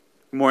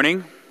Good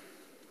morning.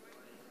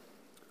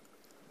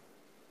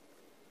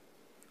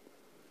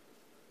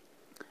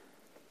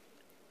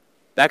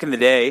 Back in the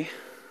day,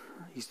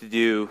 I used to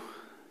do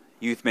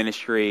youth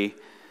ministry.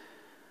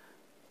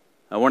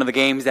 One of the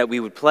games that we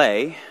would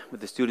play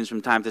with the students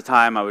from time to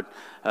time, I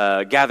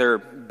would gather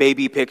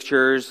baby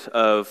pictures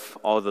of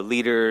all the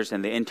leaders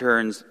and the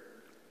interns,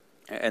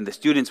 and the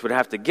students would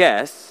have to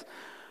guess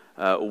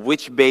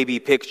which baby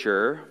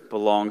picture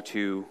belonged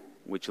to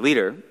which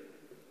leader.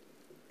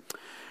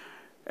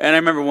 And I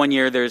remember one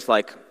year there's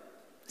like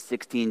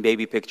 16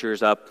 baby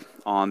pictures up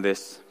on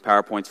this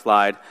PowerPoint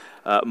slide.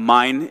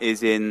 Mine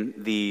is in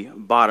the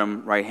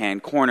bottom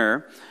right-hand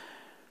corner.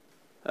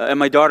 And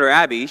my daughter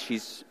Abby,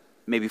 she's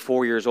maybe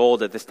 4 years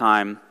old at this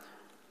time,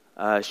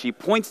 she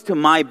points to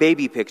my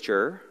baby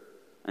picture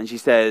and she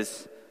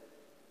says,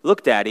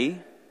 "Look, Daddy,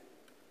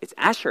 it's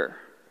Asher,"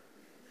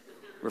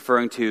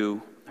 referring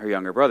to her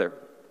younger brother.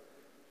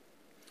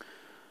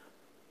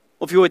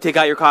 Well, if you would take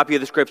out your copy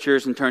of the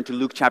scriptures and turn to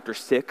Luke chapter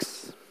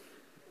 6.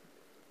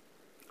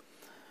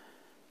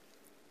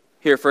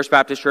 Here at First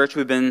Baptist Church,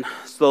 we've been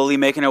slowly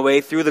making our way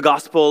through the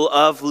Gospel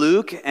of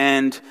Luke,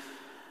 and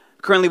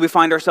currently we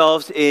find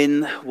ourselves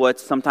in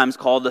what's sometimes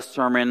called a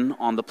Sermon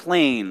on the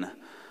Plain,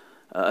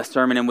 a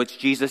sermon in which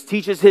Jesus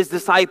teaches his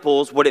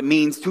disciples what it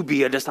means to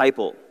be a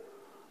disciple,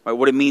 right?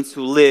 What it means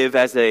to live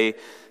as a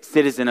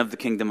citizen of the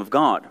kingdom of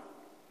God.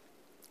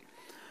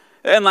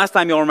 And last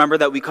time you'll remember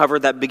that we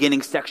covered that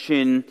beginning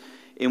section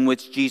in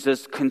which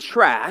Jesus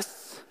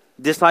contrasts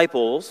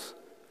disciples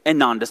and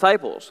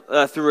non-disciples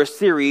through a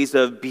series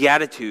of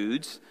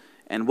beatitudes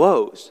and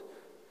woes.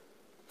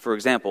 For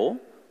example,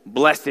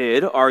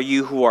 "Blessed are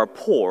you who are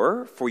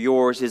poor, for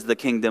yours is the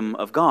kingdom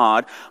of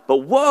God. But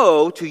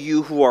woe to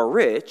you who are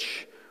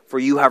rich, for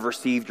you have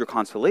received your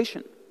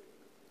consolation."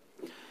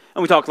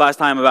 And we talked last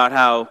time about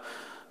how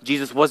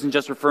Jesus wasn't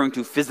just referring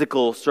to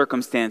physical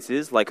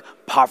circumstances like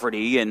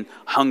poverty and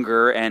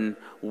hunger and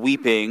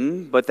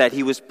weeping, but that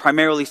he was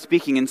primarily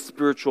speaking in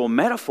spiritual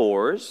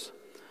metaphors.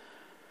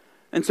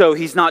 And so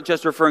he's not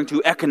just referring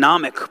to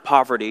economic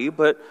poverty,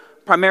 but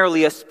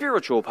primarily a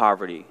spiritual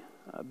poverty,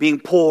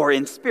 being poor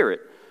in spirit,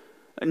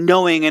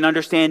 knowing and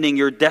understanding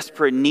your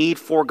desperate need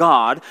for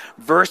God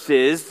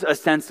versus a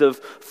sense of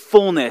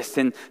fullness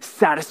and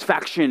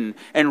satisfaction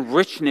and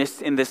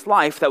richness in this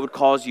life that would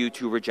cause you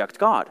to reject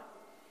God.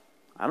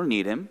 I don't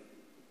need him.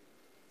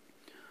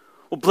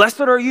 Well,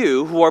 blessed are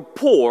you who are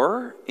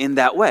poor in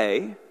that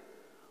way,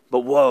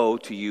 but woe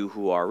to you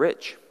who are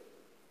rich.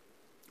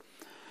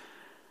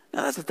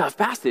 Now, that's a tough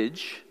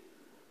passage.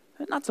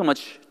 Not so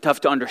much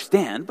tough to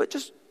understand, but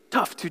just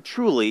tough to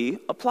truly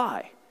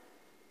apply.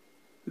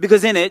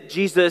 Because in it,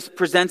 Jesus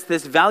presents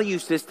this value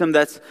system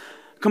that's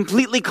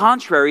completely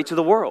contrary to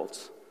the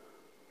world's.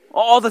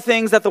 All the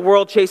things that the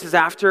world chases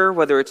after,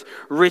 whether it's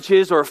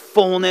riches or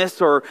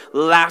fullness or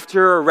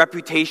laughter or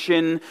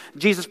reputation,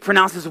 Jesus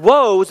pronounces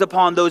woes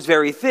upon those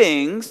very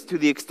things to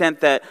the extent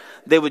that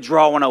they would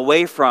draw one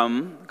away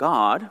from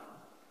God.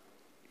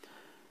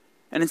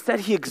 And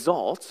instead, he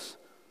exalts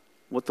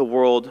what the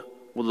world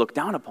would look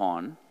down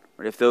upon,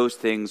 right, if those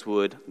things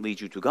would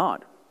lead you to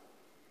God.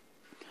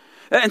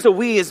 And so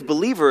we as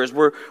believers,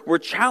 we're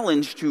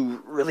challenged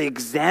to really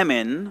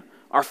examine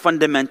our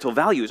fundamental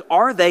values.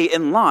 Are they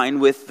in line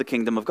with the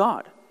kingdom of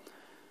God?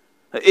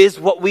 Is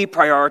what we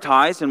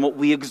prioritize and what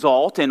we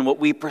exalt and what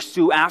we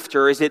pursue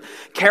after, is it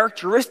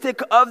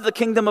characteristic of the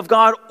kingdom of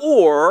God,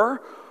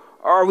 or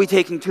are we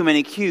taking too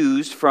many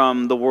cues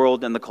from the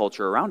world and the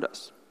culture around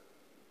us?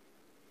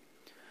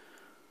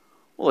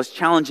 Well, as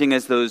challenging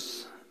as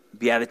those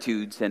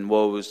beatitudes and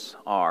woes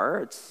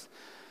are, it's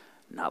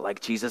not like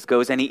Jesus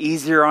goes any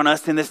easier on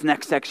us in this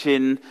next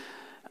section.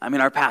 I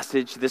mean, our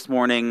passage this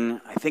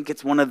morning, I think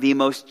it's one of the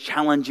most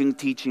challenging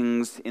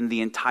teachings in the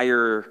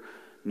entire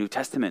New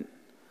Testament.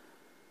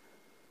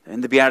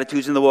 In the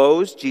Beatitudes and the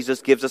Woes,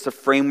 Jesus gives us a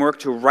framework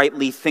to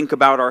rightly think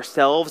about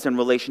ourselves in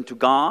relation to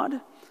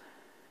God.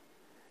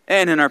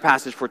 And in our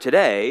passage for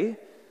today,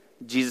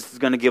 Jesus is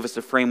going to give us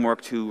a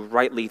framework to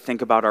rightly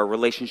think about our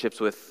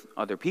relationships with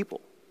other people.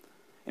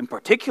 In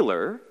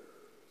particular,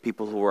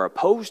 people who are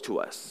opposed to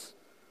us,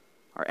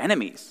 our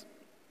enemies.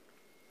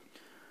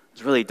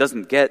 It really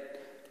doesn't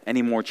get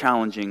any more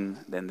challenging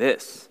than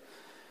this.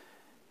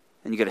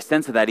 And you get a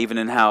sense of that even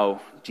in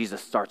how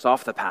Jesus starts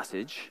off the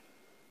passage.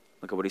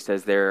 Look at what he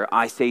says there.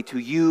 "I say to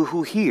you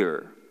who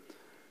hear."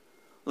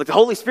 Look, the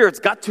Holy Spirit's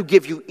got to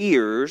give you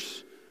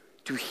ears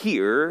to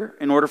hear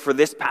in order for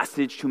this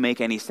passage to make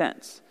any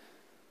sense.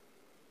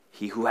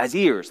 He who has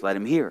ears, let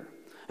him hear.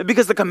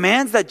 Because the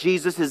commands that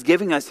Jesus is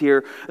giving us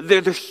here,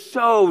 they're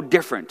so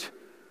different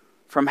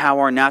from how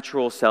our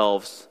natural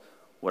selves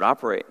would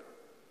operate.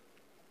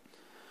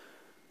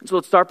 And so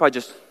let's start by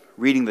just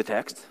reading the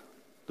text.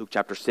 Luke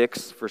chapter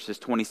 6, verses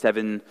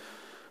 27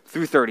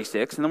 through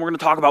 36. And then we're going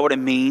to talk about what it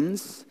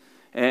means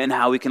and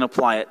how we can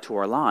apply it to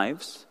our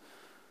lives.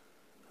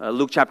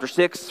 Luke chapter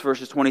 6,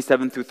 verses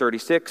 27 through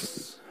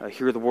 36.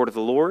 Hear the word of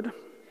the Lord.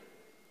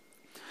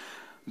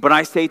 "But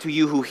I say to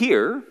you who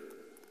hear,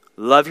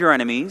 love your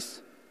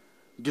enemies,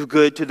 do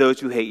good to those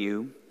who hate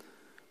you,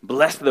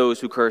 Bless those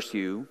who curse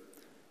you.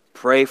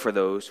 Pray for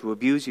those who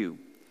abuse you.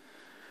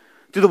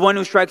 To the one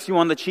who strikes you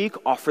on the cheek,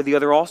 offer the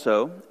other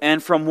also.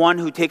 And from one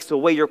who takes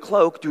away your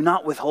cloak, do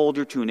not withhold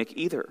your tunic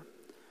either.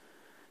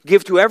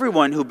 Give to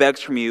everyone who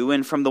begs from you,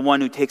 and from the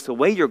one who takes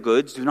away your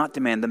goods, do not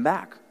demand them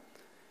back.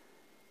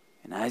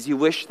 And as you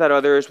wish that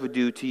others would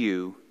do to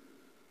you,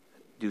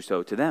 do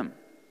so to them.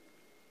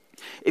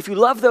 If you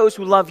love those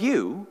who love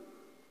you,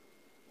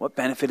 what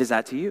benefit is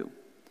that to you?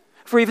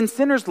 For even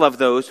sinners love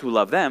those who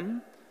love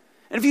them.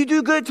 And if you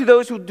do good to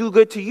those who do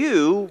good to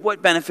you,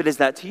 what benefit is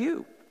that to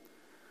you?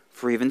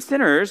 For even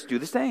sinners do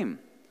the same.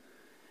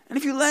 And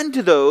if you lend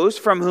to those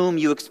from whom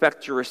you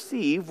expect to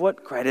receive,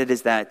 what credit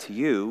is that to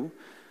you?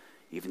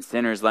 Even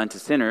sinners lend to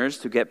sinners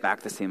to get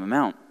back the same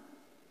amount.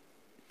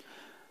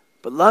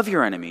 But love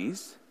your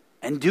enemies,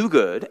 and do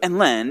good, and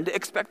lend,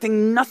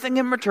 expecting nothing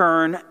in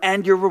return,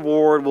 and your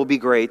reward will be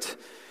great,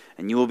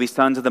 and you will be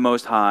sons of the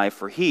Most High,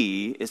 for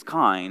He is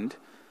kind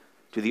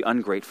to the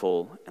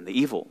ungrateful and the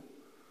evil.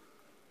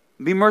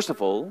 Be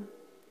merciful,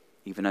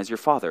 even as your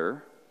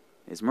Father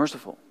is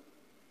merciful.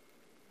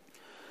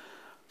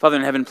 Father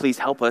in heaven, please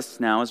help us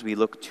now as we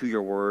look to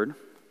your word.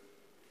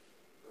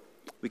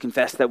 We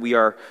confess that we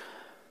are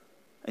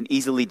an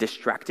easily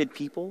distracted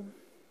people,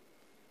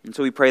 and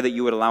so we pray that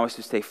you would allow us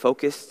to stay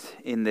focused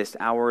in this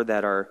hour,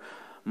 that our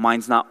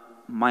minds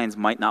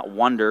might not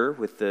wander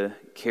with the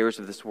cares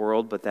of this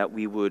world, but that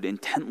we would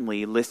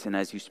intently listen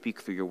as you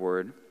speak through your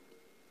word.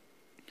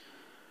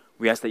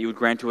 We ask that you would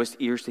grant to us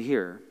ears to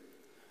hear,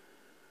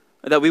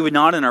 that we would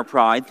not in our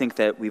pride think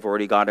that we've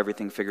already got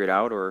everything figured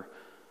out or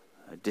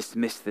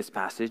dismiss this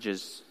passage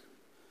as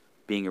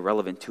being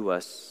irrelevant to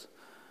us,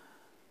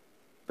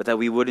 but that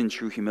we would in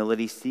true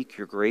humility seek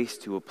your grace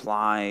to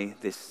apply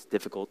this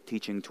difficult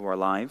teaching to our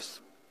lives.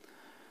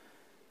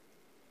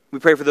 We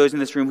pray for those in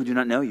this room who do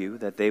not know you,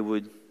 that they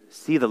would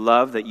see the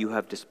love that you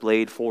have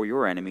displayed for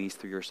your enemies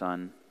through your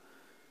Son,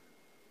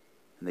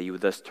 and that you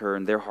would thus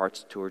turn their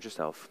hearts towards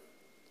yourself.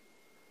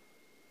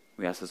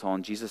 We ask this all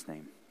in Jesus'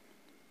 name.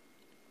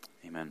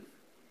 Amen.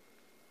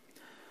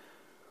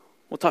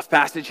 Well, tough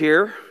passage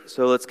here,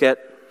 so let's get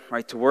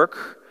right to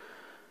work.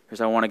 Here's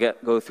how I want to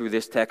go through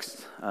this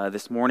text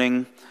this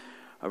morning.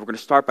 We're going to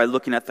start by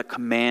looking at the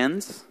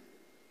commands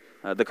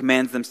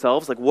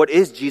themselves. Like, what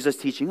is Jesus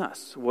teaching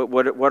us?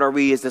 What are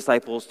we as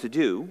disciples to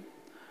do?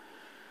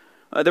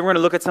 Then we're going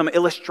to look at some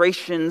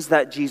illustrations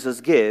that Jesus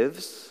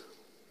gives.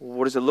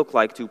 What does it look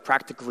like to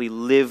practically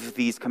live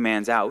these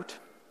commands out?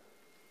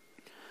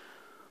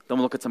 Then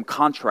we'll look at some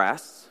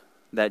contrasts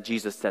that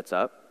Jesus sets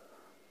up.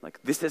 Like,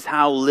 this is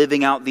how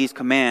living out these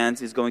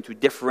commands is going to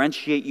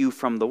differentiate you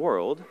from the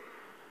world.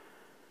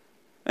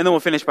 And then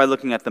we'll finish by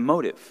looking at the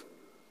motive.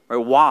 Right?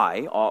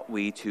 Why ought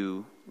we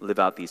to live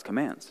out these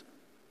commands?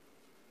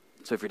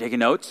 So if you're taking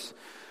notes,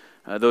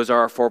 those are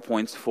our 4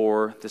 points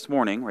for this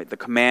morning. Right? The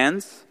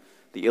commands,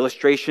 the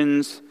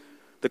illustrations,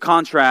 the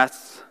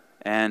contrasts,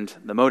 and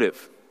the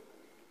motive.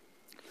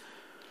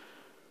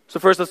 So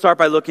first, let's start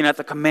by looking at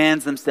the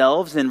commands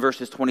themselves in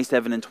verses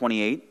 27 and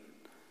 28.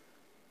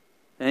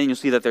 And you'll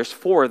see that there's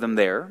 4 of them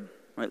there.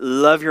 Right?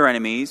 Love your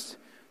enemies,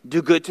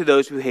 do good to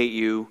those who hate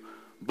you,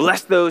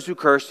 bless those who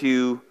curse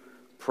you,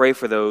 pray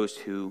for those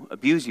who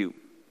abuse you.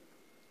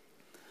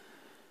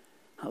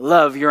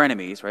 Love your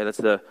enemies, right? That's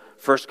the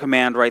first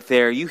command right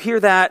there. You hear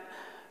that,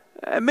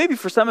 maybe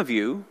for some of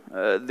you,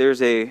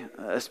 there's a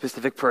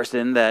specific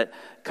person that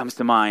comes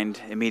to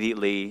mind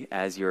immediately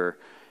as your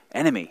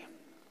enemy.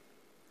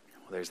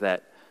 Well, there's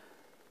that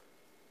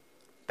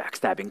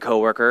backstabbing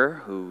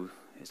coworker who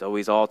is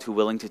always all too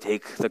willing to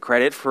take the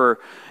credit for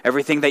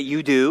everything that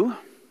you do.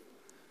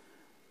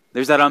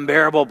 There's that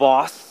unbearable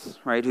boss,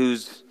 right,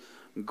 whose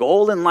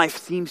goal in life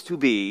seems to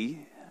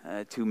be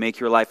to make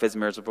your life as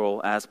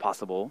miserable as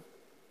possible.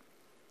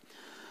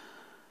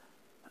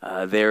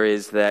 There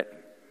is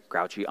that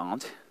grouchy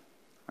aunt,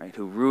 right,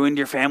 who ruined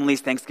your family's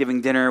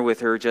Thanksgiving dinner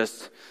with her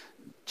just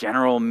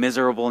general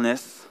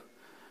miserableness.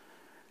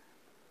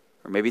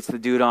 Or maybe it's the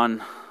dude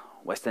on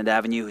West End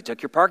Avenue who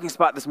took your parking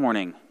spot this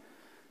morning,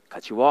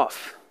 cut you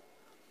off.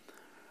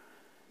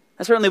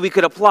 And certainly we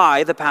could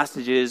apply the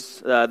passages,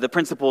 the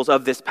principles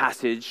of this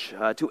passage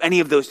to any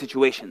of those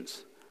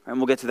situations. And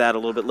we'll get to that a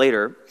little bit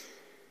later.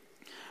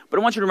 But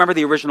I want you to remember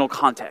the original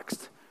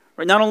context.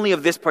 Right? Not only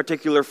of this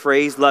particular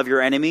phrase, love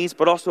your enemies,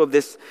 but also of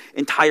this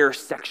entire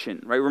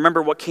section. Right?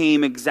 Remember what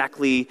came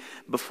exactly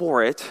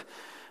before it.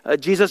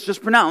 Jesus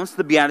just pronounced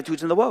the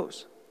Beatitudes and the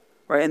Woes.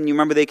 Right? And you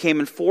remember they came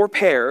in 4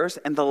 pairs,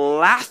 and the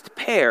last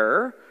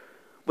pair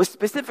was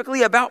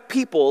specifically about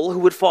people who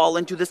would fall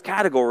into this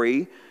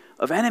category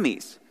of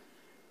enemies.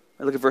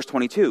 Look at verse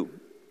 22.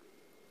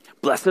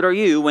 Blessed are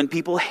you when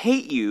people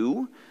hate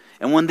you,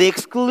 and when they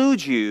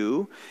exclude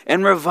you,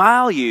 and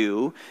revile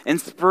you,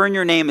 and spurn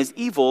your name as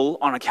evil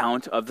on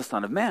account of the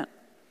Son of Man.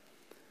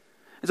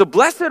 And so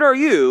blessed are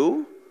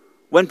you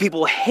when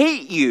people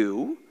hate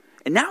you,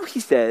 and now he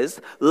says,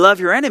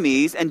 love your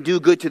enemies and do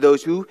good to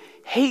those who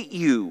hate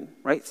you.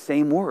 Right?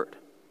 Same word.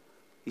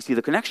 You see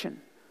the connection.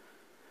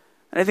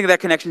 And I think that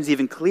connection is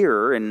even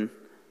clearer in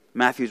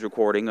Matthew's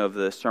recording of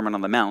the Sermon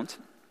on the Mount.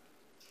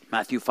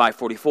 Matthew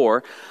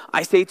 5:44,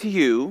 I say to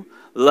you,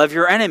 love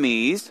your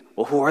enemies.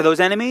 Well, who are those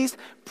enemies?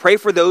 Pray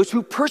for those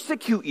who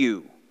persecute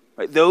you.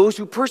 Right? Those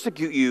who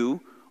persecute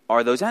you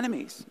are those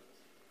enemies.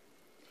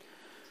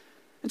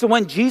 And so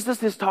when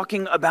Jesus is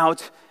talking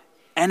about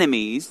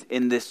enemies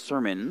in this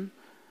sermon,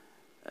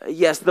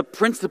 yes, the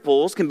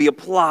principles can be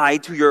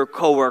applied to your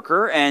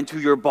coworker and to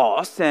your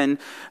boss and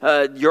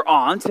your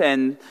aunt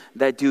and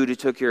that dude who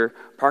took your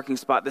parking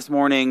spot this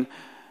morning.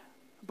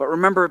 But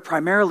remember,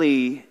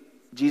 primarily,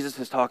 Jesus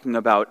is talking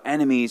about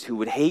enemies who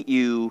would hate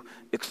you,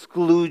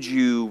 exclude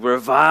you,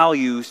 revile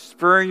you,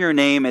 spurn your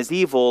name as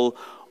evil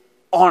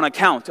on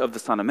account of the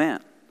Son of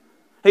Man.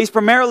 He's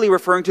primarily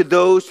referring to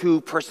those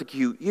who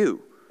persecute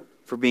you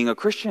for being a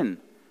Christian,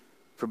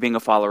 for being a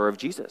follower of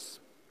Jesus.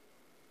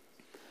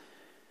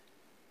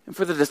 And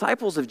for the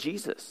disciples of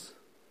Jesus,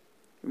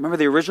 remember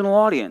the original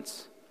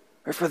audience,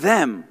 right? For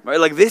them, right?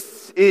 Like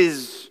this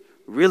is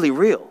really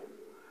real.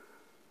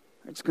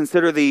 Just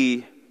consider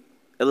the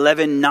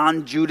 11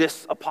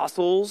 non-Judas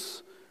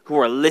apostles who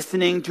are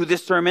listening to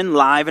this sermon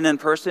live and in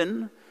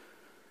person.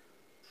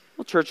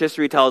 Well, church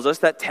history tells us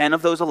that 10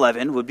 of those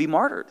 11 would be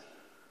martyred.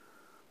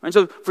 And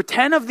so for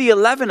 10 of the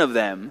 11 of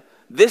them,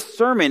 this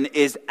sermon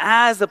is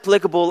as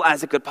applicable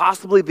as it could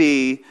possibly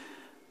be.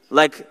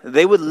 Like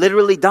they would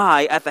literally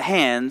die at the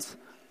hands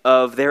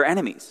of their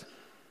enemies.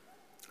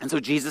 And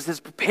so Jesus is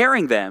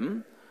preparing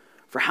them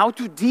for how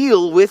to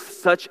deal with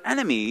such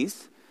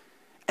enemies.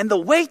 And the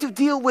way to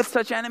deal with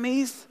such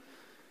enemies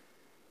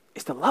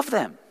is to love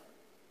them.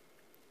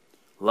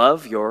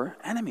 Love your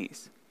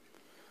enemies.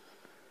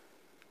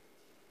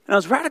 Now,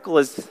 as radical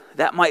as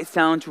that might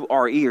sound to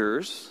our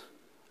ears,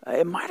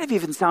 it might have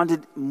even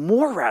sounded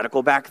more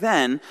radical back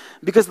then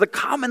because the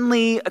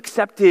commonly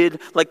accepted,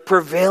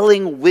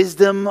 prevailing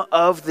wisdom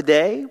of the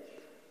day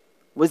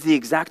was the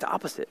exact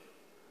opposite.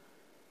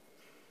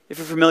 If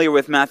you're familiar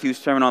with Matthew's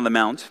Sermon on the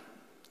Mount,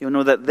 you'll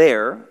know that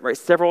there,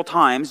 several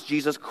times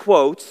Jesus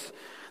quotes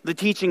the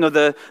teaching of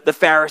the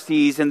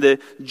Pharisees and the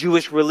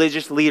Jewish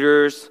religious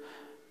leaders.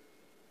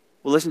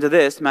 Well, listen to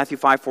this, Matthew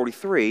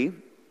 5:43.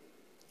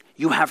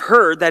 You have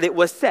heard that it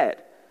was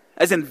said.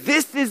 As in,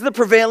 this is the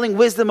prevailing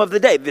wisdom of the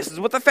day. This is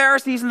what the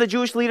Pharisees and the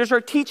Jewish leaders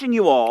are teaching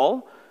you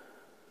all.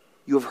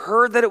 You have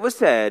heard that it was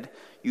said,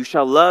 you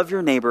shall love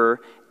your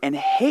neighbor and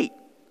hate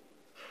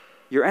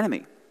your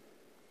enemy.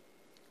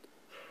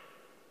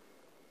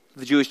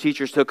 The Jewish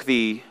teachers took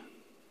the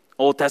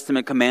Old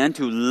Testament command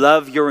to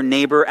love your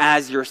neighbor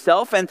as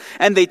yourself, and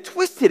they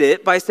twisted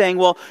it by saying,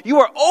 well, you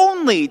are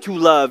only to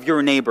love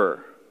your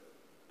neighbor.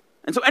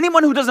 And so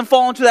anyone who doesn't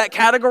fall into that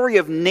category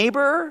of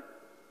neighbor,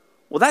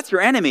 well, that's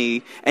your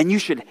enemy, and you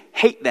should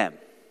hate them.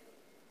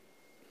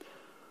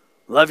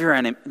 Love your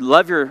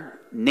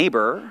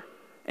neighbor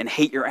and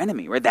hate your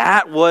enemy, right?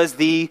 That was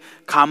the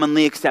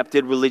commonly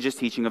accepted religious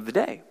teaching of the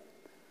day.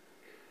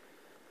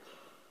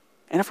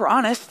 And if we're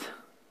honest,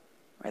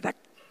 right, that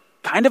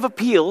kind of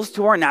appeals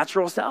to our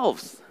natural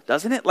selves,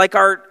 doesn't it? Like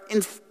our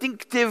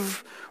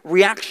instinctive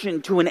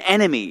reaction to an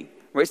enemy,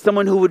 right?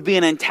 Someone who would be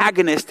an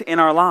antagonist in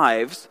our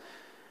lives,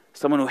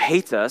 someone who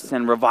hates us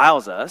and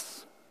reviles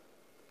us.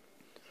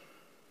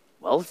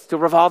 Well, it's to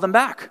revile them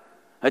back,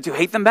 to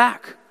hate them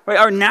back. Right?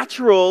 Our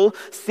natural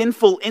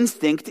sinful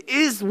instinct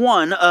is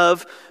one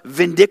of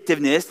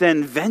vindictiveness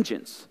and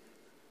vengeance.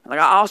 Like,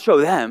 I'll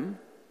show them.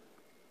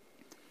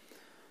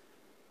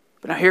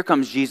 But now here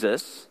comes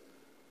Jesus.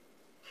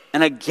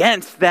 And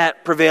against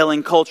that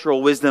prevailing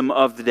cultural wisdom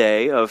of the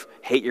day of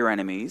hate your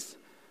enemies,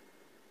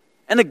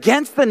 and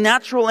against the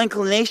natural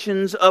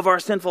inclinations of our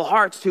sinful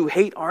hearts to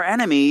hate our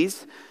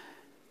enemies,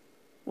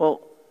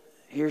 well,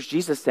 here's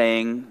Jesus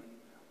saying,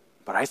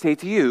 but I say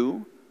to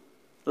you,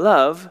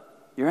 love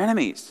your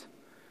enemies.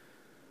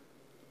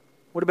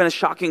 Would have been a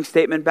shocking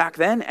statement back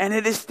then, and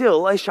it is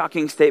still a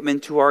shocking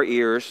statement to our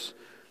ears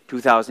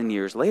 2,000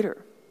 years later.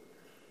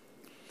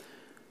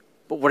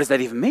 But what does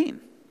that even mean?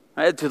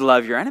 Right? To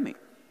love your enemy.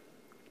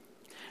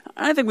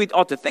 I think we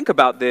ought to think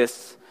about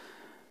this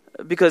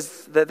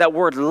because that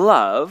word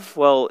love,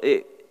 well,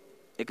 it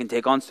can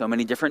take on so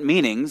many different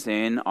meanings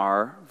in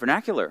our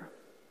vernacular.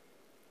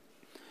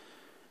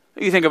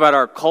 You think about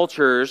our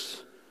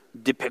culture's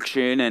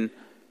depiction and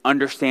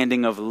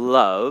understanding of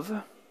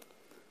love.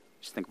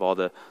 Just think of all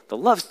the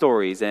love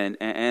stories and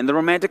the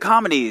romantic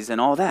comedies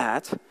and all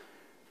that.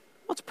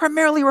 Well, it's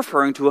primarily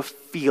referring to a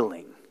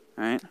feeling,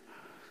 right?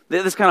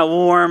 This kind of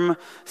warm,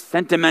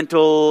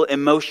 sentimental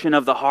emotion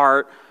of the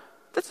heart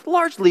that's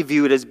largely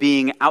viewed as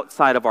being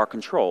outside of our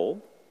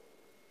control.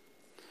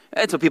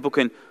 And so people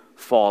can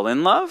fall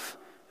in love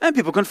and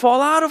people can fall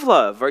out of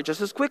love, right,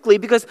 just as quickly,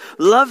 because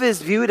love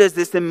is viewed as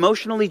this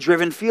emotionally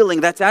driven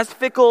feeling that's as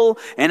fickle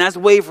and as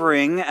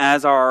wavering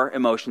as our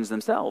emotions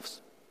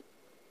themselves.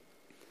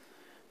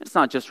 It's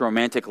not just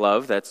romantic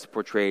love that's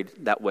portrayed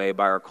that way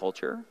by our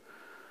culture.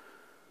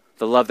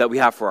 The love that we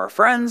have for our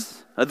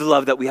friends, the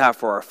love that we have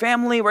for our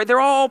family, right,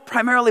 they're all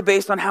primarily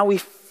based on how we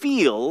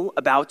feel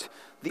about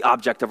the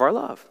object of our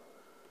love.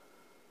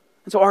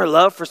 And so our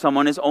love for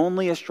someone is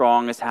only as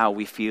strong as how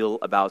we feel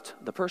about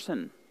the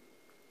person.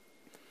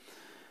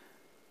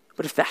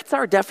 But if that's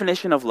our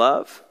definition of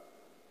love,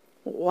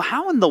 well,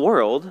 how in the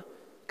world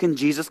can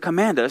Jesus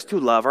command us to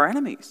love our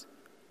enemies?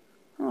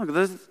 Oh,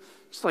 this is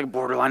just like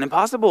borderline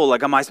impossible.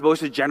 Like, am I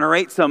supposed to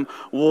generate some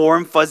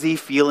warm, fuzzy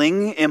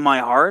feeling in my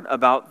heart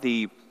about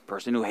the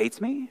person who hates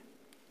me?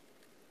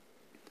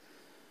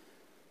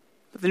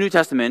 But the New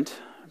Testament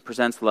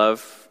presents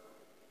love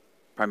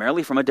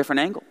primarily from a different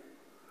angle.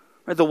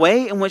 The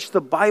way in which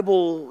the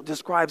Bible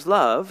describes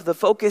love, the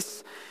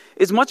focus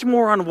is much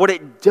more on what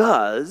it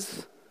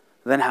does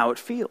than how it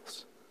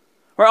feels.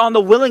 Or on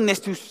the willingness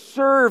to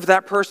serve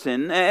that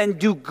person and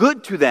do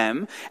good to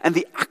them and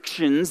the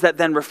actions that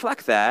then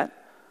reflect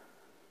that,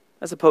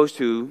 as opposed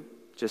to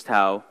just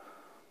how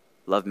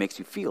love makes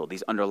you feel,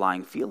 these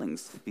underlying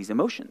feelings, these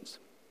emotions.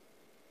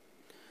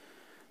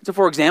 So,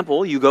 for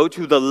example, you go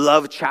to the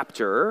love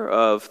chapter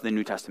of the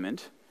New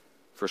Testament,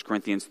 1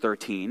 Corinthians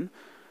 13.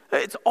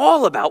 It's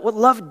all about what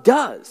love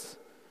does.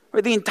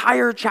 Right? The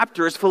entire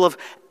chapter is full of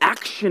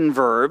action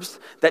verbs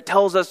that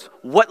tells us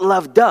what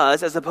love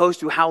does as opposed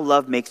to how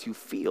love makes you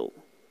feel.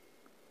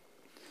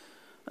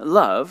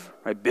 Love,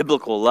 right,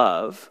 biblical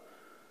love,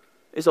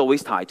 is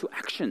always tied to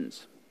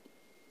actions.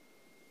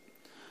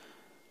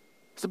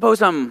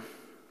 Suppose I'm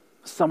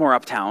somewhere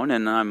uptown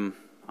and I'm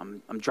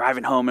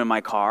driving home in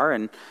my car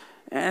and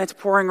it's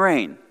pouring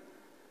rain.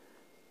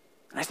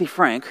 And I see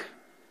Frank,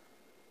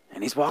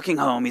 and he's walking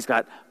home. He's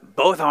got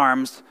both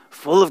arms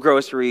full of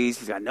groceries.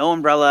 He's got no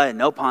umbrella and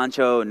no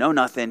poncho, no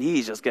nothing.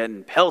 He's just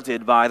getting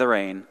pelted by the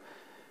rain.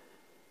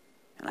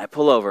 And I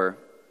pull over.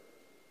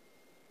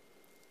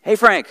 Hey,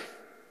 Frank,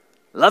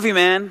 love you,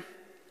 man.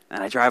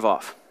 And I drive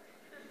off.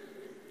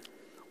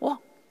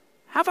 Well,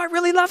 have I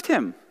really loved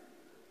him?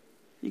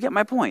 You get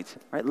my point,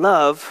 right?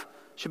 Love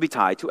should be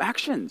tied to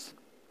actions.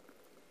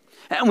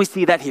 And we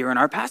see that here in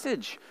our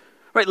passage.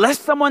 Right,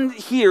 lest someone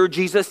hear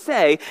Jesus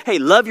say, hey,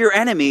 love your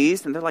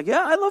enemies. And they're like,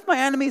 yeah, I love my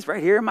enemies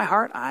right here in my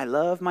heart. I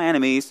love my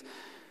enemies.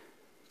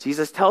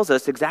 Jesus tells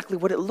us exactly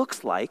what it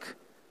looks like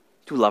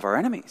to love our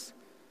enemies.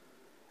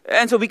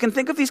 And so we can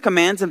think of these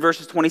commands in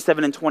verses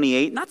 27 and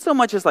 28, not so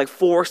much as like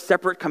 4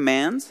 separate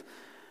commands,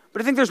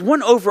 but I think there's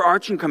one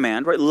overarching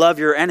command, right? Love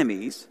your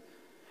enemies.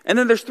 And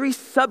then there's 3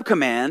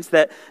 sub-commands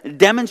that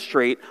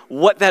demonstrate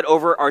what that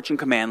overarching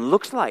command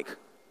looks like.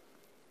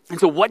 And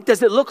so what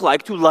does it look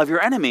like to love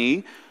your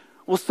enemy?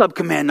 Well,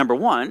 sub-command number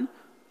 1,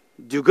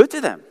 do good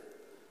to them.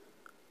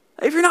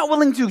 If you're not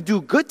willing to do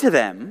good to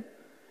them,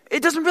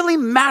 it doesn't really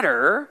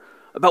matter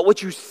about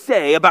what you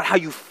say, about how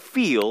you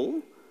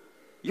feel.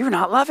 You're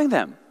not loving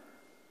them.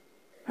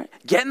 Right?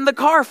 Get in the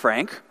car,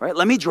 Frank. Right?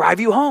 Let me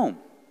drive you home.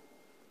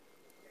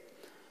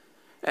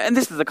 And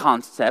this is a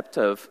concept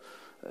of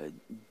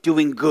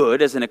doing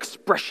good as an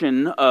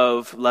expression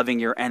of loving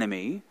your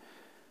enemy.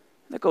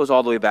 That goes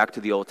all the way back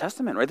to the Old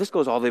Testament, right? This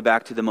goes all the way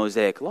back to the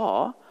Mosaic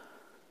Law.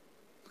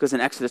 Because in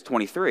Exodus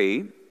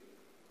 23,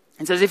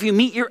 it says, if you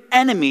meet your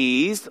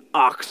enemy's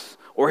ox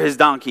or his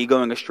donkey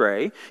going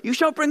astray, you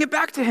shall bring it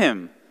back to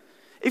him.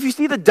 If you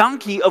see the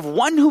donkey of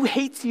one who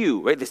hates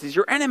you, right, this is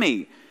your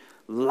enemy,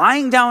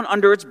 lying down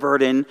under its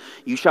burden,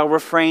 you shall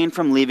refrain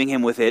from leaving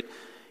him with it.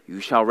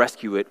 You shall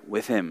rescue it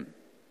with him.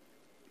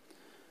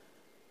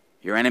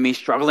 Your enemy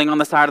struggling on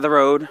the side of the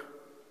road.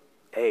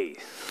 Hey,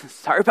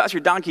 sorry about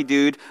your donkey,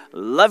 dude.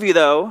 Love you,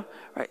 though.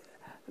 Right?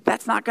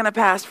 That's not going to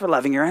pass for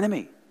loving your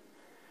enemy.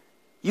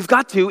 You've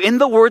got to, in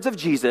the words of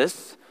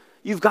Jesus,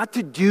 you've got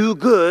to do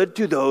good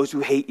to those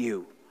who hate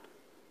you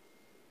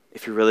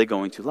if you're really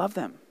going to love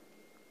them.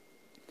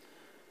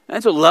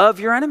 And so love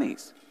your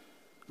enemies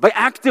by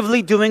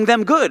actively doing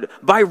them good,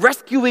 by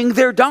rescuing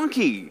their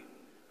donkey,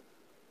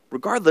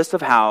 regardless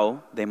of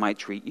how they might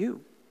treat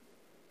you.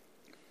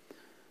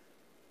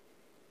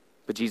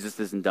 But Jesus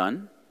isn't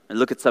done. And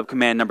look at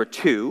sub-command number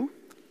 2,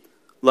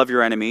 love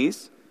your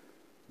enemies,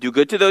 do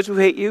good to those who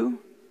hate you,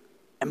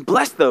 and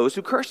bless those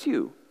who curse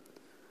you.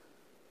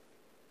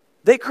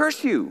 They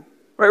curse you.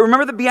 Right?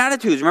 Remember the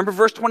Beatitudes. Remember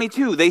verse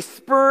 22. They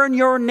spurn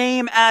your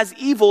name as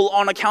evil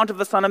on account of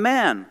the Son of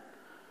Man.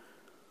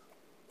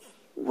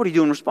 What do you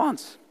do in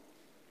response?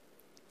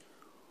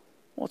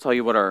 Well, I'll tell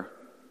you what our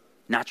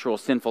natural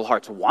sinful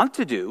hearts want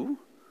to do.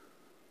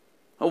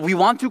 We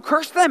want to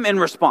curse them in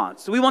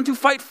response. We want to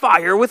fight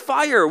fire with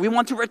fire. We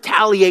want to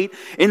retaliate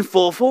in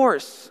full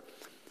force.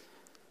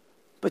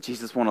 But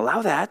Jesus won't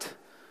allow that.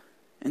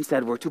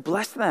 Instead, we're to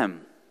bless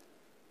them.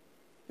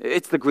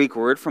 It's the Greek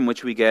word from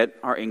which we get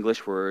our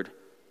English word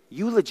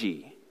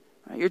eulogy.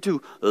 You're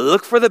to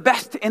look for the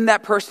best in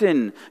that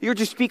person. You're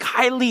to speak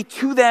highly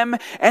to them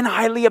and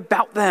highly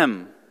about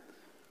them,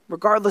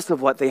 regardless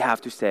of what they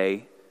have to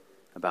say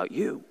about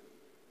you.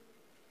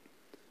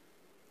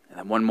 And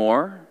then one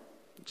more,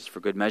 just for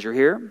good measure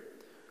here.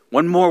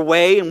 One more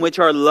way in which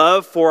our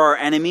love for our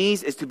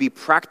enemies is to be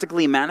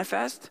practically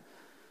manifest.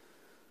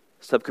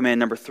 Subcommand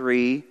number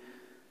 3,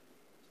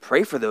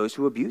 pray for those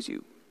who abuse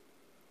you.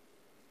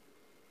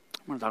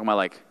 I'm not talking about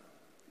like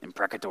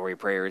imprecatory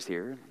prayers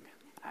here.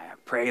 I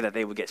pray that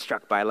they would get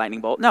struck by a lightning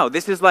bolt. No,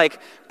 this is like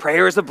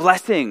prayers of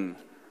blessing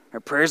or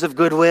prayers of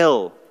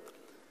goodwill.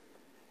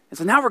 And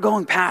so now we're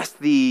going past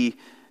the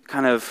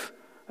kind of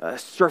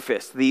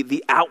surface,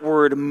 the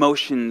outward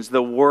motions,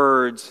 the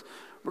words.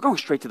 We're going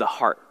straight to the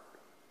heart.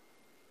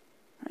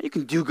 You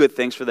can do good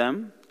things for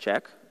them,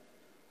 check.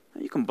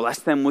 You can bless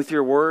them with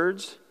your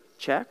words,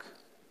 check.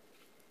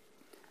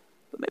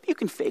 But maybe you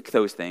can fake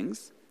those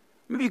things.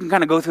 Maybe you can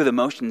kind of go through the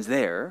motions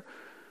there.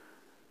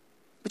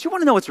 But you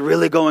want to know what's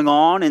really going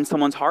on in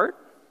someone's heart?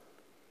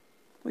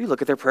 Well, you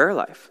look at their prayer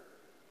life.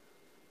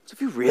 So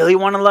if you really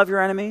want to love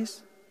your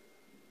enemies,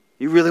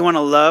 you really want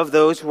to love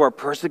those who are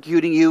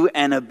persecuting you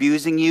and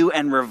abusing you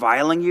and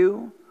reviling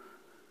you,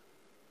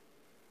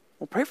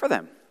 well, pray for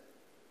them.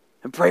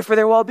 And pray for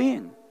their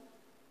well-being.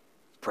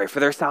 Pray for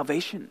their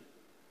salvation.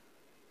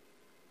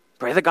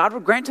 Pray that God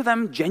would grant to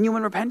them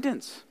genuine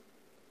repentance.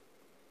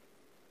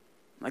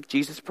 Like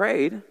Jesus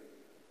prayed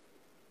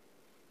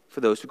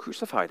for those who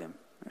crucified him.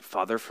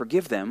 Father,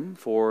 forgive them,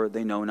 for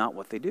they know not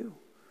what they do.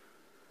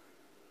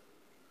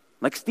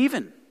 Like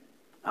Stephen.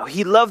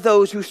 He loved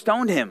those who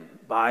stoned him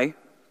by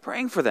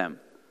praying for them.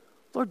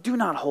 Lord, do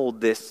not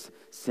hold this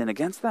sin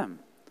against them.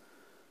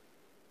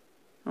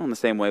 Well, in the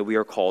same way, we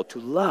are called to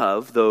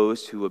love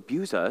those who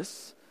abuse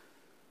us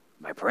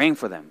by praying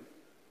for them.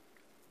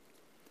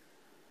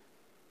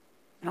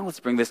 Now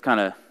let's bring this kind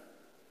of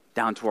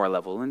down to our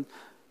level and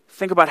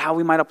think about how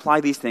we might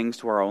apply these things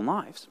to our own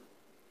lives.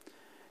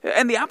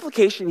 And the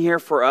application here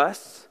for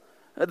us,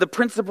 the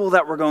principle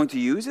that we're going to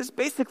use, is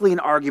basically an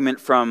argument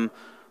from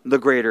the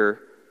greater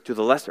to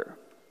the lesser.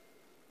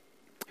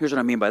 Here's what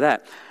I mean by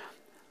that.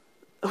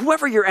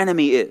 Whoever your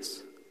enemy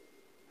is,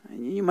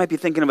 you might be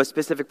thinking of a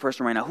specific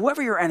person right now.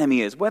 Whoever your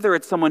enemy is, whether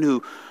it's someone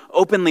who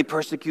openly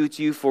persecutes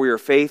you for your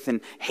faith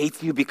and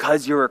hates you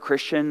because you're a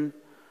Christian,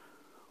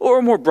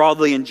 or more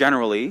broadly and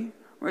generally,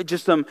 right,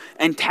 just some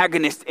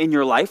antagonist in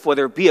your life,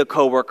 whether it be a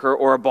coworker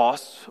or a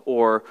boss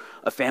or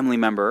a family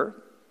member,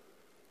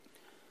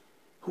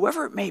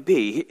 whoever it may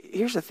be,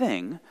 here's the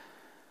thing.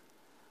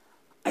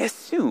 I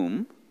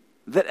assume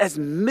that as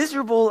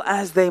miserable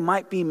as they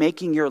might be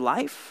making your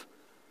life,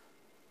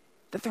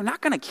 that they're not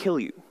going to kill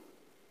you.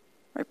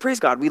 Right? Praise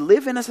God. We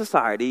live in a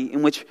society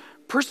in which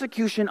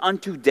persecution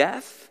unto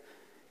death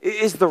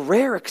is the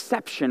rare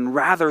exception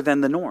rather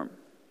than the norm.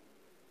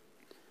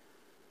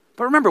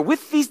 But remember,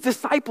 with these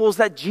disciples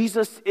that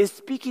Jesus is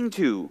speaking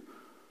to,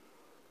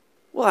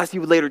 well, as he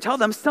would later tell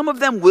them, some of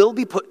them will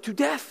be put to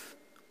death.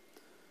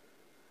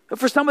 But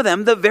for some of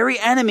them, the very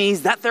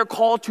enemies that they're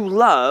called to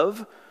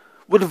love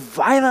would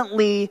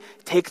violently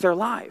take their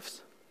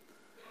lives.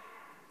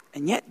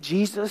 And yet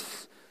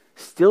Jesus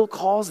still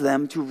calls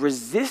them to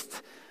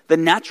resist the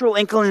natural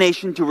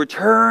inclination to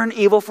return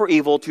evil for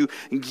evil, to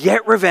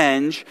get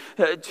revenge,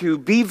 to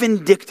be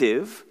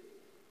vindictive,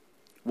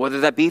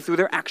 whether that be through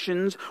their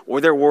actions or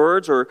their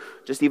words or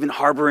just even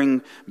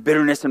harboring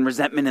bitterness and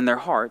resentment in their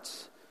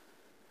hearts.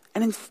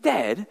 And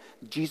instead,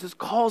 Jesus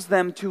calls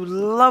them to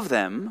love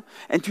them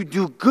and to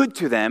do good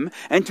to them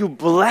and to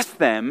bless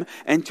them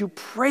and to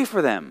pray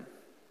for them.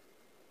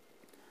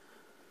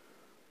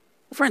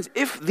 Well, friends,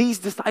 if these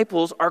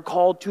disciples are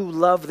called to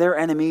love their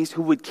enemies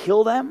who would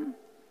kill them,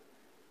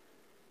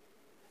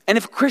 and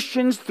if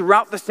Christians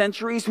throughout the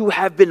centuries who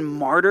have been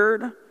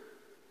martyred,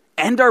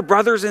 and our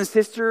brothers and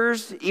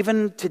sisters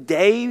even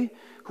today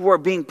who are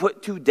being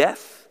put to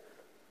death,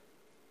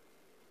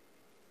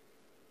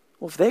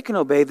 well, if they can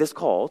obey this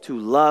call to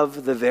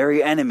love the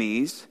very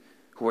enemies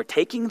who are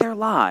taking their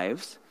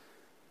lives,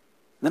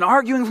 then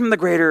arguing from the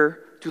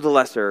greater to the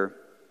lesser,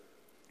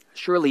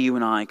 surely you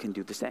and I can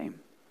do the same,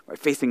 right?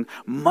 Facing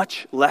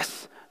much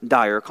less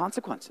dire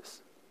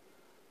consequences.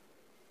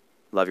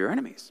 Love your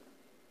enemies.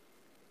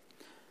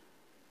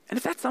 And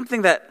if that's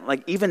something that,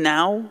 like, even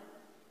now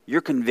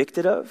you're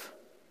convicted of,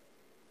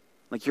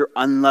 like your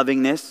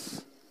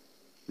unlovingness,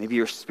 maybe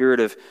your spirit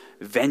of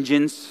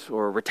vengeance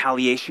or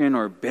retaliation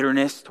or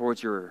bitterness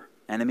towards your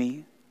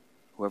enemy,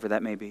 whoever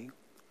that may be,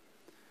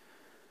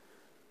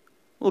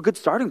 well, a good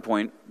starting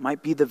point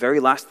might be the very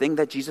last thing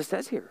that Jesus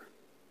says here.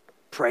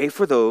 Pray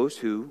for those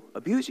who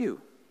abuse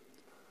you.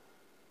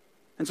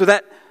 And so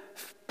that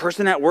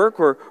person at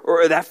work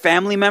or that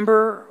family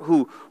member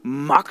who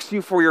mocks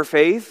you for your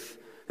faith,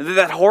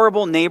 that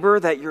horrible neighbor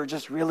that you're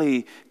just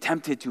really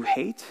tempted to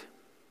hate,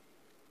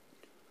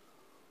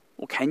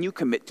 well, can you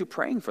commit to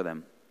praying for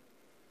them?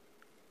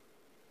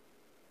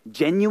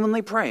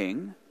 Genuinely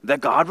praying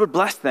that God would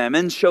bless them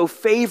and show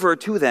favor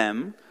to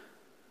them,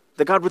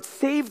 that God would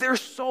save their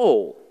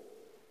soul,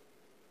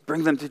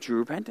 bring them to true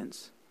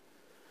repentance.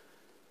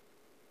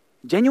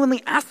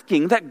 Genuinely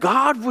asking that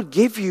God would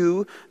give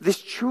you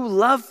this true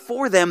love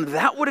for them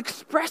that would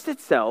express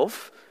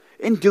itself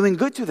in doing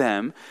good to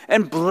them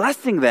and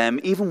blessing them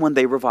even when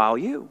they revile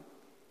you.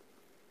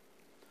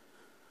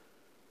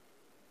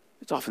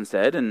 It's often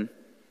said, and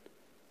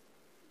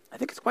I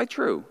think it's quite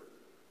true,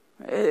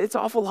 it's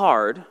awful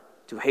hard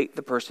to hate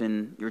the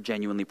person you're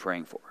genuinely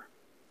praying for.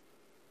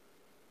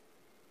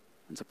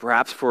 And so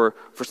perhaps for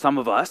some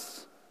of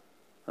us,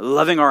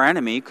 loving our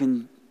enemy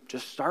can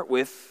just start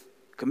with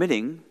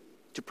committing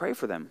to pray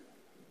for them.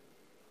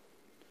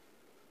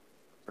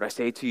 But I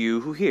say to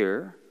you who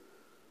hear,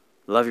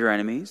 love your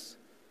enemies,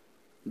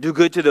 do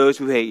good to those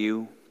who hate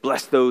you,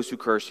 bless those who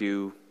curse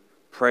you,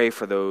 pray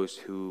for those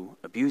who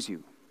abuse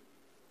you.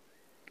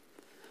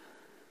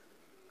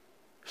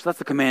 So that's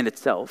the command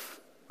itself.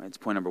 Right? It's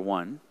point number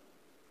 1.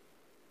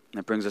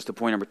 That brings us to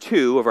point number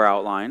 2 of our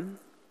outline,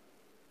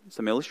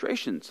 some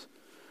illustrations.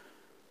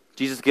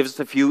 Jesus gives us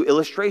a few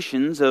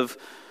illustrations of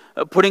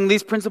putting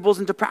these principles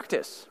into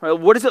practice. Right?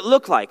 What does it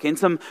look like in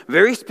some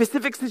very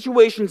specific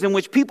situations in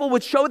which people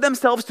would show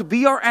themselves to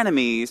be our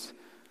enemies?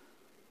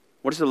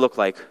 What does it look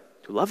like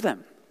to love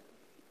them?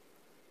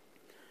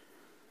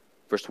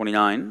 Verse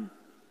 29,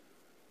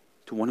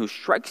 to one who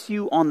strikes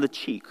you on the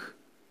cheek,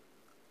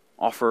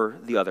 offer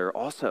the other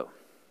also.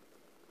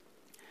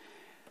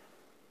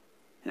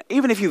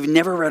 Even if you've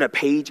never read a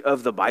page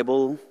of the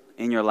Bible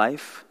in your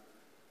life,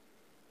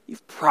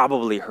 you've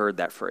probably heard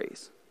that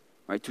phrase,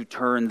 right? To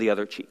turn the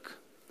other cheek.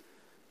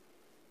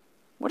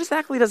 What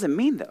exactly does it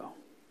mean, though?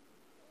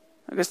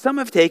 Because some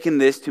have taken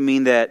this to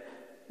mean that,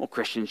 well,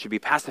 Christians should be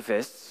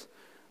pacifists,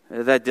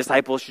 that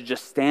disciples should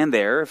just stand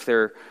there if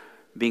they're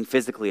being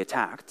physically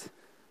attacked.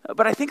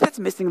 But I think that's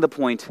missing the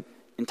point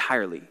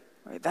entirely.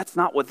 Right? That's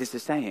not what this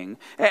is saying.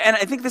 And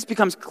I think this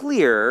becomes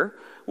clear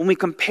when we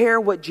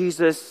compare what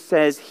Jesus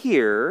says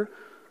here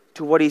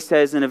to what he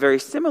says in a very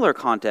similar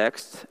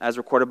context as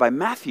recorded by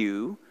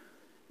Matthew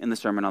in the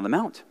Sermon on the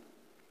Mount.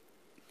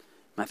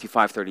 Matthew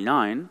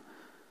 5:39,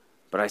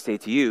 but I say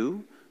to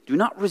you, do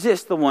not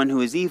resist the one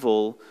who is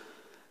evil,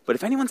 but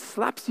if anyone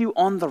slaps you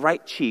on the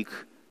right cheek,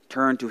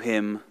 turn to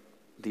him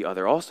the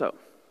other also.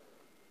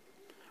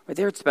 Right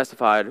there it's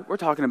specified, we're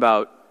talking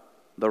about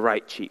the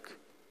right cheek.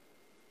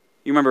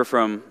 You remember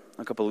from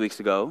a couple of weeks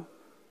ago,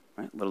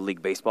 right? Little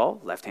League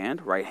Baseball, left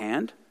hand, right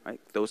hand, right?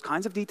 Those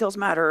kinds of details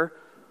matter.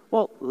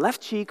 Well,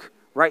 left cheek,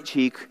 right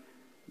cheek,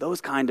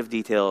 those kind of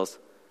details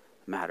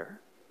matter.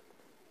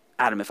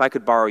 Adam, if I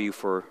could borrow you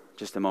for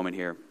just a moment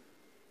here.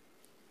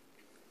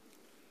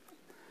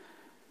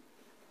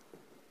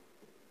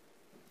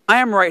 I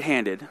am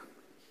right-handed,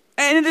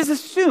 and it is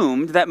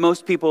assumed that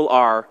most people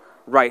are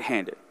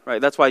right-handed. Right?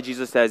 That's why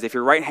Jesus says, if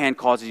your right hand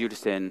causes you to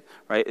sin,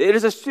 right? It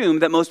is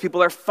assumed that most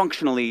people are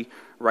functionally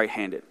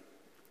right-handed.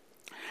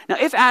 Now,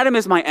 if Adam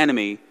is my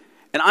enemy,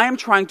 and I am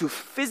trying to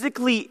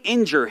physically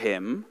injure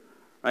him,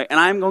 right, and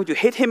I'm going to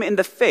hit him in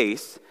the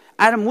face,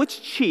 Adam,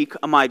 which cheek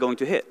am I going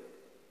to hit?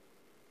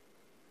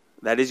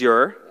 That is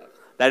your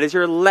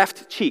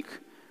left cheek,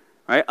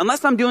 right?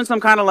 Unless I'm doing some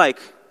kind of like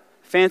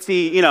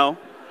fancy,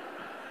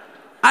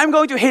 I'm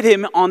going to hit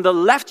him on the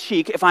left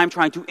cheek if I'm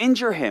trying to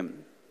injure him.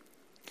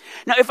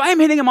 Now, if I am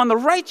hitting him on the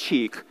right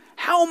cheek,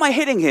 how am I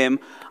hitting him?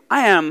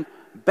 I am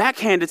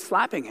backhanded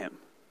slapping him.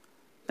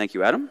 Thank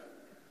you, Adam.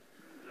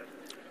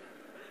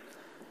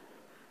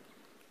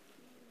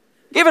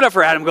 Give it up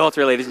for Adam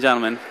Galter, ladies and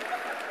gentlemen.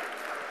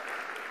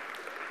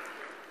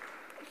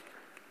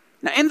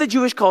 Now, in the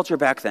Jewish culture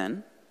back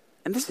then,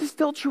 and this is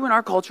still true in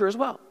our culture as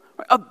well,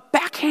 a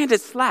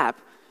backhanded slap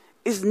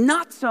is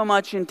not so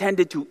much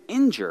intended to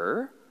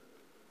injure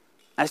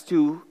as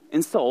to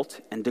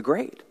insult and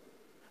degrade.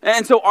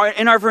 And so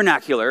in our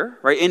vernacular,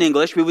 right, in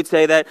English, we would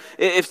say that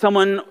if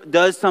someone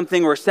does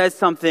something or says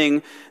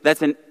something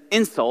that's an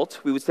insult,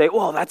 we would say,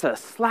 well, that's a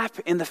slap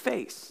in the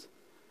face.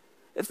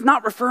 It's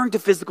not referring to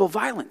physical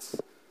violence.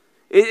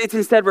 It's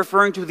instead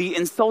referring to the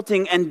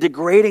insulting and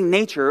degrading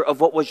nature of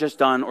what was just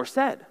done or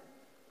said.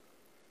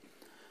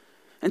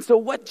 And so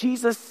what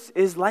Jesus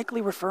is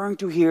likely referring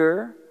to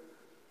here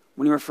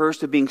when he refers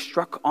to being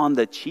struck on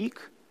the cheek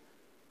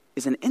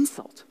is an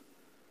insult.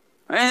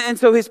 And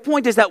so his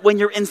point is that when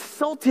you're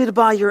insulted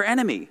by your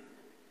enemy,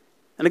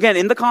 and again,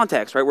 in the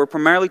context, right, we're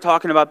primarily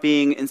talking about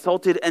being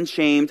insulted and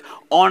shamed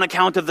on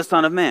account of the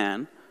Son of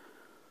Man.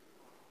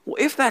 Well,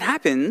 if that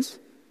happens,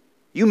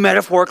 you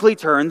metaphorically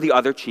turn the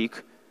other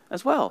cheek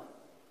as well.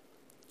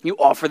 You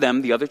offer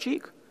them the other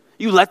cheek.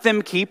 You let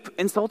them keep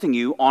insulting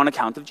you on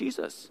account of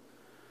Jesus.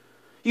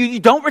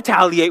 You don't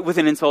retaliate with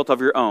an insult of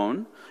your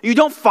own. You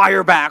don't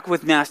fire back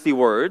with nasty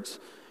words.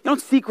 You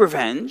don't seek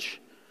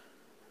revenge.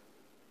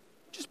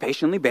 Just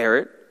patiently bear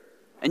it,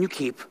 and you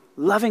keep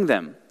loving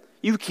them.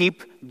 You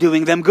keep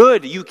doing them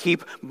good. You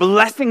keep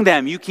blessing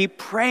them. You keep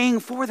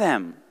praying for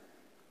them.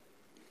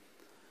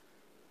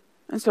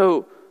 And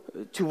so,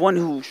 to one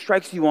who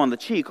strikes you on the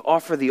cheek,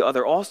 offer the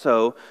other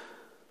also.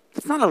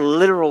 That's not a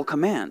literal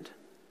command.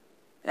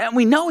 And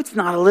we know it's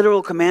not a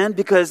literal command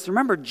because,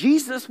 remember,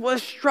 Jesus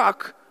was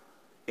struck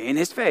in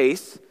his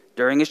face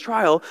during his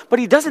trial, but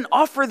he doesn't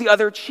offer the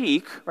other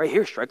cheek, right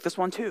here, strike this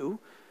one too.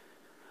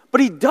 But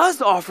he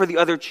does offer the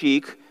other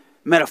cheek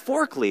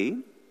metaphorically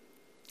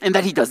in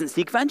that he doesn't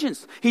seek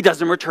vengeance. He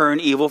doesn't return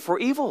evil for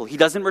evil. He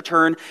doesn't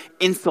return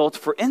insult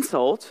for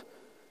insult.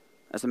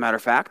 As a matter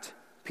of fact,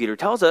 Peter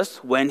tells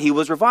us when he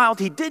was reviled,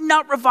 he did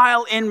not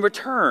revile in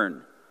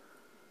return.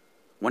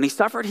 When he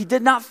suffered, he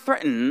did not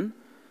threaten,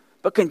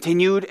 but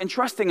continued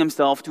entrusting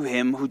himself to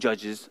him who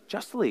judges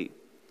justly.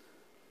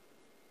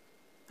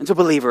 And so,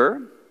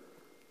 believer,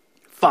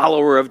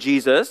 follower of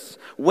Jesus,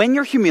 when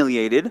you're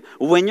humiliated,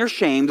 when you're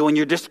shamed, when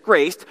you're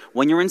disgraced,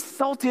 when you're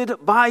insulted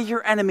by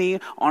your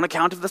enemy on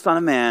account of the Son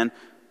of Man,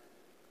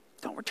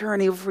 don't return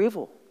evil for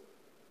evil.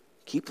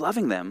 Keep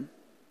loving them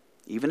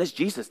even as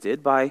Jesus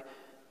did by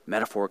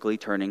metaphorically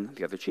turning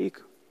the other cheek.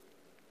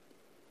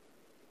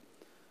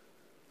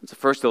 It's the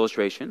first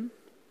illustration.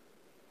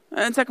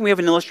 And second, we have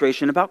an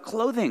illustration about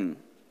clothing.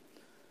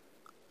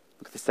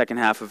 Look at the second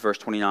half of verse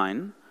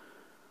 29.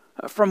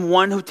 From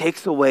one who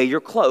takes away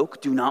your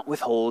cloak, do not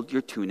withhold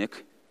your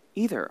tunic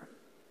either.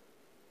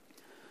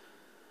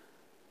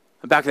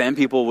 Back then,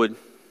 people would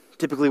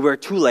typically wear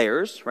two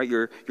layers, right?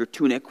 Your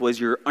tunic was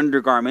your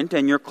undergarment,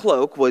 and your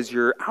cloak was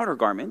your outer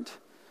garment.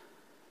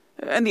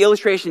 And the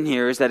illustration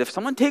here is that if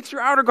someone takes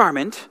your outer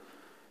garment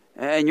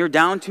and you're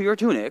down to your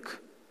tunic,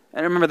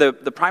 and remember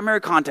the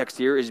primary context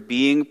here is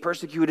being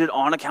persecuted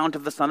on account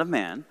of the Son of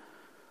Man.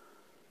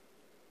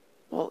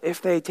 Well,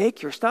 if they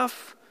take your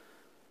stuff,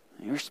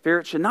 your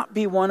spirit should not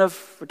be one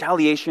of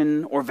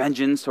retaliation or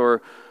vengeance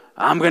or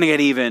I'm going to get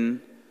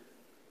even.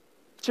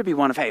 It should be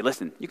one of, hey,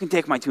 listen, you can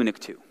take my tunic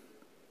too.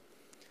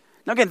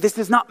 Now again, this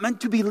is not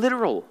meant to be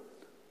literal.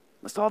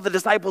 Let's all the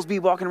disciples be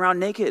walking around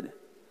naked.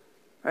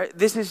 Right?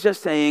 This is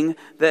just saying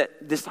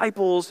that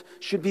disciples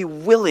should be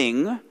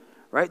willing,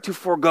 right, to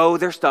forego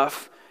their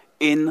stuff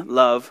in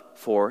love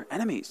for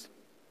enemies.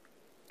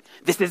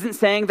 This isn't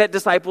saying that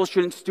disciples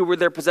shouldn't steward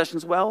their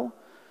possessions well.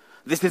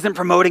 This isn't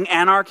promoting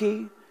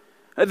anarchy.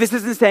 This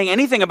isn't saying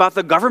anything about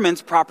the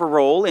government's proper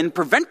role in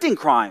preventing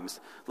crimes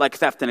like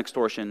theft and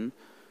extortion.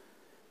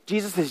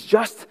 Jesus is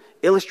just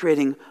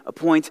illustrating a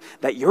point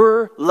that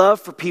your love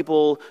for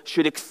people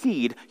should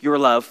exceed your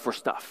love for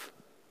stuff.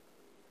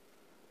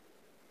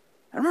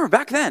 I remember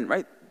back then,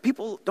 right?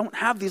 People don't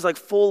have these like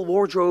full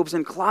wardrobes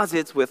and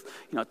closets with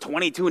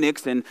 20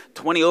 tunics and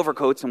 20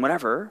 overcoats and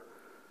whatever.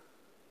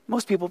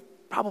 Most people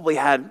probably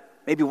had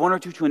maybe one or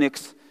two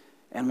tunics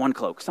and one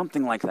cloak,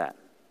 something like that.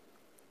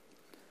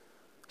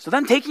 So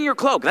then taking your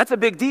cloak, that's a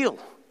big deal.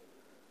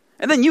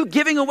 And then you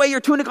giving away your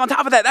tunic on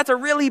top of that, that's a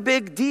really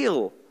big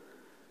deal.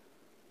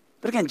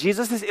 But again,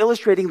 Jesus is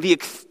illustrating the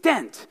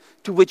extent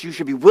to which you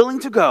should be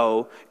willing to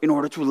go in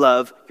order to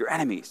love your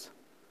enemies.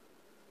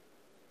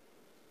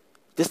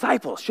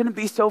 Disciples shouldn't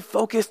be so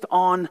focused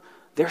on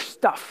their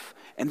stuff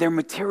and their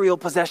material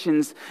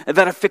possessions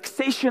that a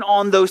fixation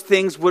on those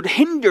things would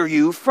hinder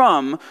you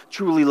from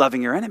truly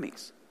loving your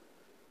enemies.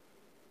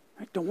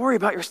 Right? Don't worry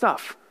about your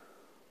stuff.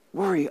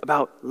 Worry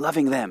about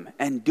loving them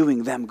and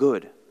doing them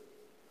good.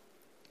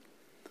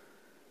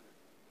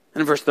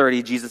 And in verse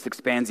 30, Jesus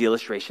expands the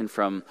illustration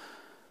from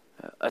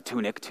a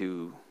tunic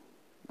to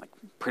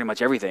pretty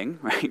much everything,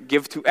 right?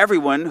 Give to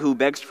everyone who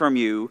begs from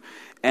you,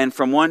 and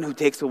from one who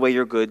takes away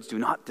your goods, do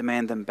not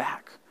demand them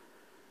back.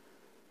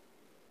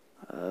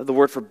 The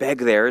word for beg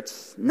there,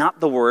 it's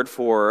not the word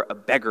for a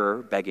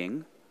beggar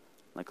begging,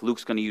 like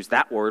Luke's going to use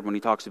that word when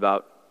he talks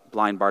about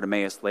blind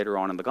Bartimaeus later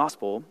on in the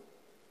gospel.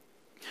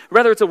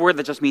 Rather, it's a word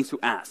that just means to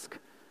ask.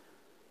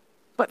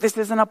 But this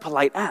isn't a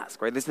polite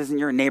ask, right? This isn't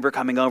your neighbor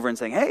coming over and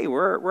saying, hey,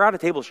 we're out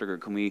of table sugar.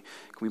 Can we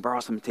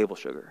borrow some table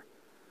sugar?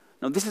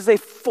 No, this is a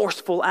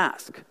forceful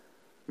ask.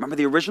 Remember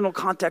the original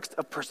context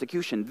of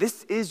persecution.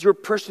 This is your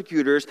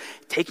persecutors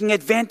taking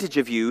advantage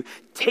of you,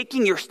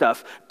 taking your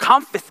stuff,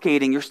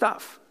 confiscating your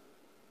stuff.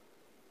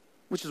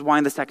 Which is why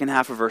in the second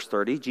half of verse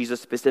 30,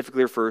 Jesus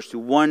specifically refers to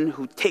one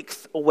who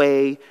takes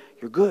away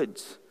your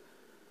goods.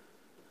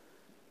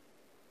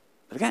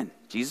 But again,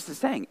 Jesus is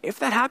saying, if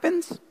that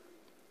happens,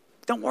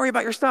 don't worry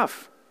about your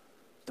stuff.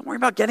 Don't worry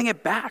about getting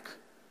it back.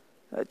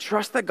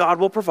 Trust that God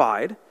will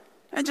provide.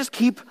 And just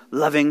keep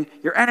loving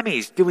your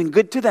enemies, doing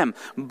good to them,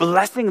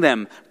 blessing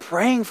them,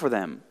 praying for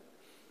them.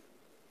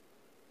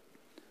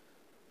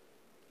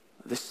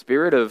 The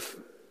spirit of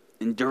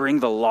enduring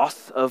the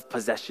loss of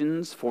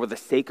possessions for the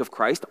sake of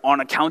Christ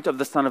on account of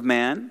the Son of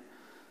Man,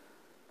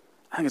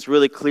 I think it's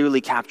really clearly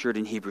captured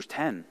in Hebrews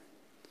 10.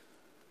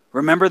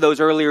 Remember those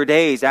earlier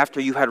days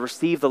after you had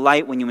received the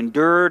light when you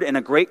endured in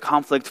a great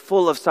conflict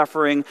full of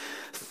suffering.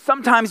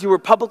 Sometimes you were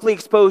publicly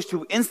exposed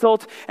to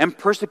insult and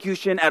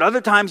persecution. At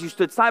other times you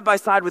stood side by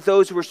side with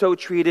those who were so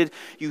treated.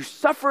 You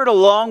suffered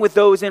along with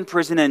those in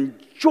prison and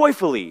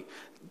joyfully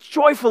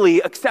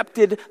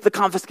accepted the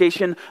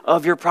confiscation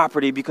of your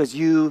property because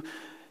you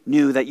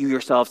knew that you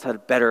yourselves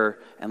had better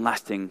and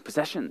lasting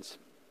possessions.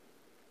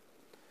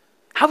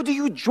 How do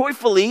you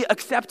joyfully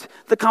accept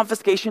the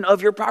confiscation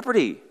of your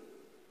property?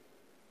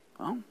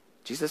 Well,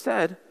 Jesus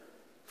said,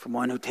 from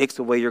one who takes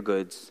away your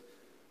goods,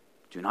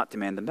 do not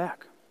demand them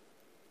back.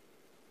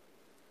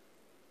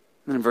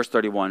 And in verse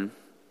 31,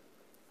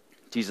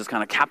 Jesus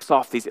kind of caps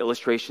off these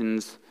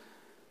illustrations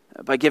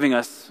by giving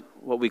us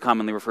what we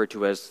commonly refer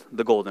to as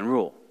the golden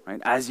rule.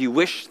 Right? As you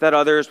wish that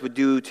others would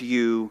do to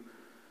you,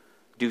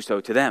 do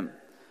so to them.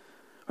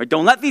 Right?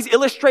 Don't let these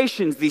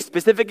illustrations, these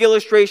specific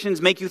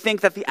illustrations, make you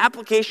think that the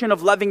application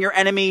of loving your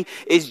enemy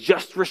is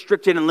just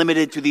restricted and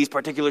limited to these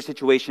particular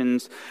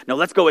situations. No,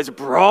 let's go as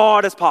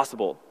broad as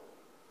possible.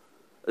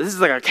 This is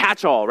like a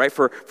catch-all, right?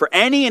 For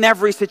any and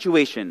every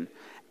situation.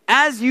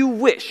 As you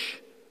wish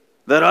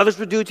that others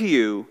would do to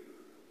you,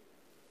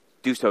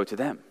 do so to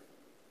them.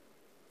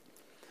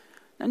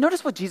 Now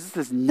notice what Jesus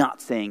is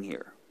not saying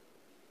here.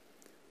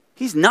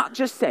 He's not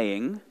just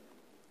saying,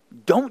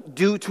 don't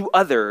do to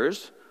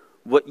others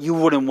what you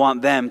wouldn't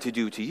want them to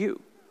do to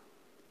you.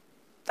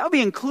 That would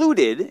be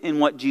included in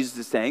what Jesus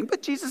is saying,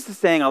 but Jesus is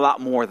saying a lot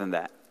more than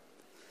that.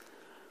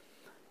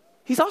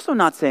 He's also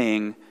not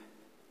saying,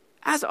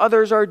 as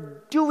others are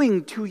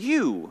doing to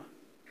you,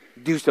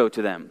 do so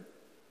to them.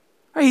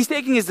 Right? He's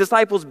taking his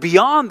disciples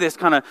beyond this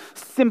kind of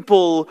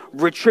simple,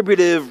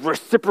 retributive,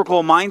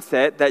 reciprocal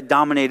mindset that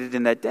dominated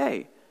in that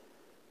day.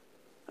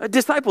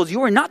 Disciples,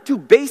 you are not to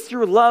base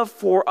your love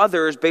for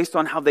others based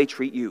on how they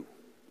treat you.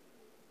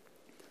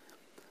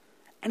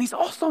 And he's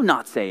also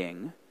not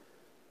saying,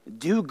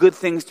 do good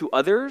things to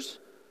others,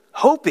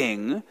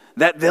 hoping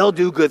that they'll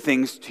do good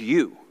things to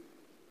you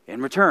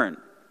in return.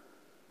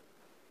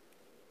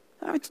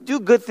 I mean, to do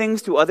good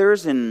things to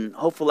others in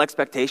hopeful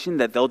expectation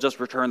that they'll just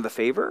return the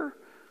favor,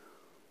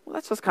 well,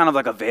 that's just kind of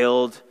like a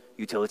veiled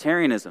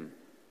utilitarianism.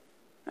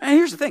 And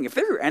here's the thing, if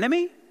they're your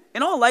enemy,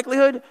 in all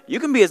likelihood,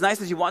 you can be as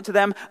nice as you want to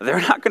them, they're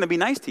not going to be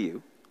nice to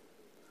you.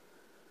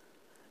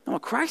 Now,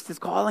 what Christ is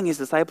calling his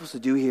disciples to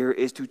do here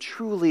is to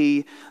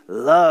truly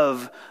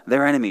love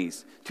their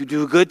enemies, to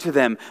do good to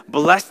them,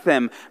 bless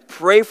them,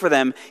 pray for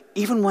them,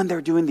 even when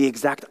they're doing the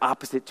exact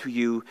opposite to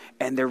you,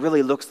 and there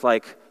really looks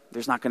like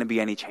there's not going to be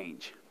any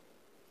change.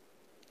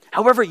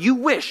 However, you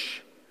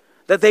wish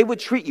that they would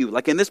treat you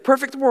like in this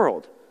perfect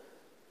world,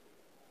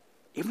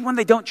 even when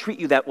they don't treat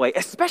you that way,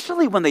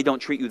 especially when they don't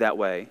treat you that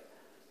way,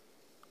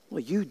 well,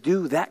 you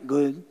do that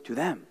good to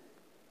them.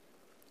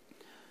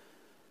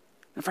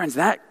 And friends,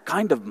 that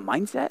kind of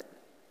mindset,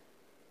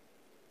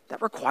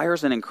 that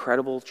requires an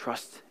incredible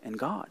trust in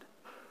God.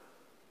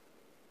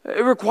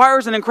 It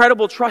requires an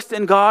incredible trust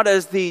in God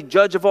as the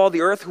judge of all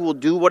the earth who will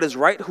do what is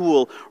right, who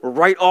will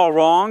right all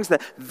wrongs,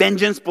 that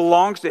vengeance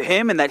belongs to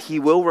him and that he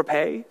will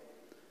repay.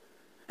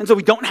 And so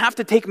we don't have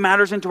to take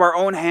matters into our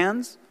own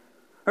hands,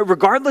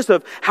 regardless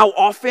of how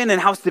often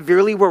and how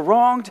severely we're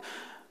wronged,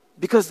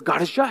 because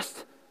God is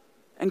just,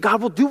 and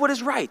God will do what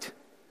is right,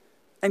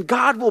 and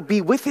God will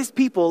be with his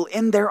people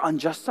in their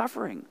unjust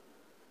suffering.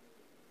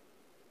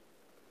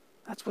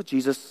 That's what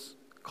Jesus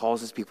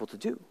calls his people to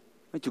do,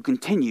 right? To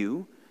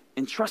continue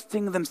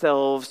entrusting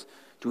themselves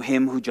to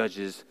him who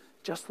judges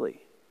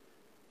justly.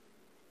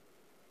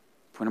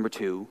 Point number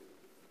 2,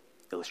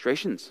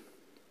 illustrations.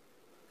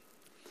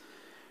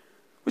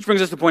 Which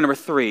brings us to point number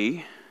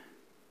 3,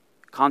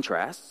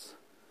 contrasts.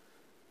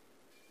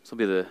 This will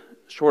be the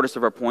shortest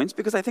of our points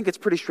because I think it's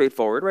pretty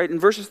straightforward, right? In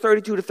verses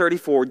 32 to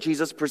 34,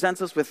 Jesus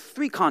presents us with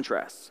 3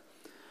 contrasts.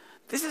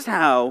 This is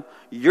how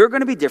you're going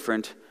to be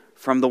different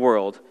from the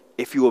world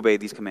if you obey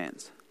these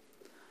commands.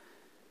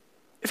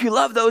 If you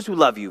love those who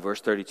love you, verse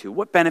 32,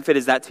 what benefit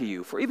is that to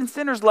you? For even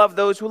sinners love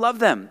those who love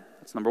them.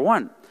 That's number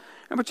 1.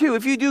 Number 2,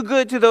 if you do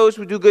good to those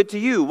who do good to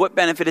you, what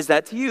benefit is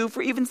that to you?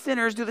 For even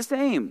sinners do the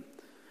same.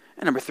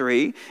 And number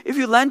 3, if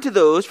you lend to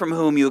those from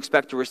whom you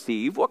expect to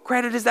receive, what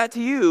credit is that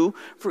to you?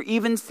 For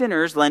even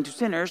sinners lend to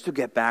sinners to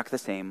get back the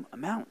same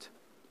amount.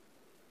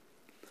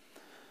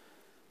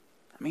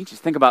 I mean,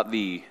 just think about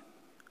the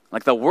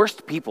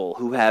worst people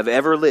who have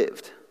ever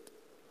lived.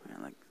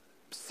 Like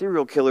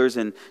serial killers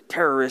and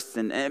terrorists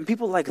and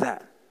people like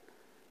that.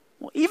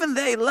 Well, even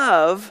they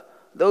love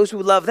those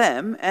who love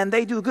them, and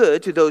they do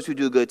good to those who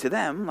do good to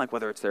them, like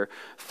whether it's their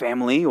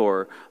family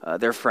or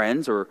their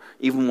friends or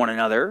even one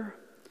another.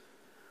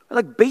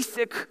 Like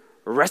basic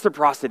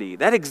reciprocity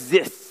that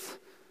exists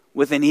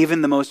within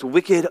even the most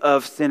wicked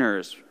of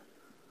sinners,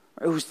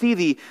 right, who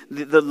see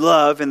the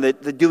love and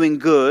the doing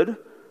good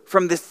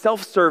from this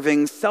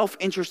self-serving,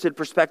 self-interested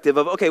perspective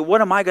of, okay,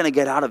 what am I going to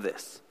get out of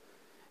this?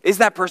 Is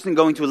that person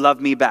going to love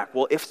me back?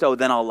 Well, if so,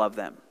 then I'll love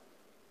them.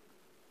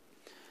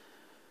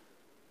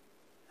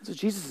 And so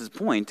Jesus'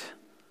 point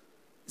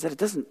is that it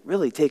doesn't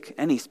really take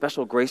any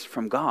special grace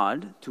from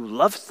God to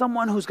love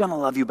someone who's going to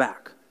love you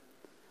back.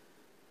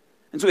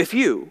 And so if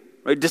you,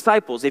 right,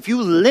 disciples, if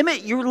you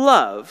limit your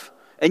love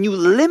and you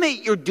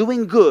limit your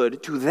doing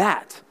good to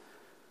that,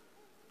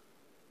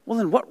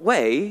 well, in what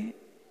way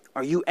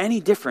are you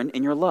any different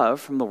in your love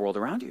from the world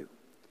around you?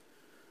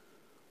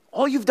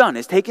 All you've done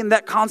is taken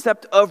that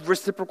concept of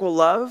reciprocal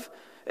love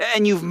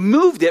and you've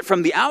moved it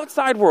from the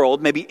outside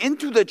world, maybe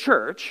into the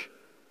church.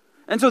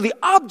 And so the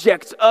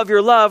objects of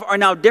your love are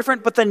now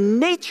different, but the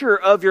nature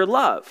of your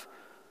love,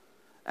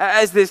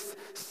 as this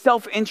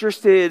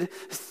self-interested,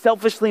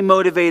 selfishly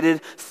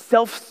motivated,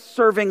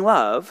 self-serving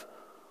love,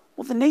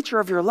 well, the nature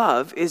of your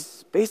love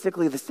is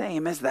basically the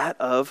same as that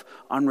of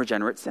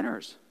unregenerate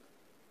sinners.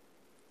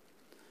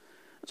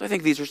 So I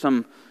think these are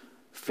some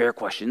fair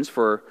questions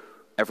for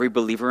every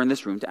believer in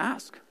this room to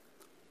ask.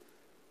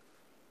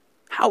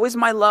 How is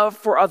my love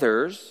for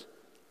others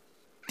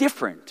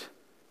different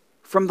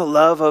from the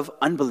love of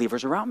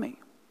unbelievers around me?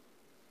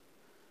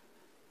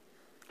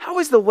 How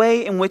is the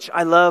way in which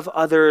I love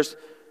others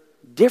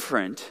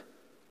different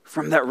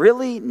from that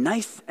really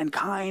nice and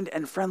kind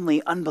and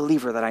friendly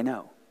unbeliever that I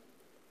know?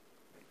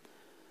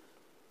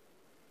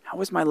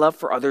 How is my love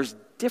for others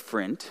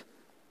different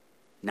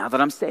now that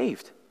I'm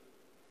saved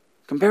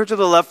compared to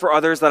the love for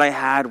others that I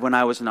had when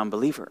I was an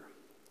unbeliever?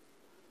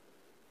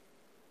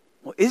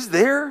 Well, is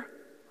there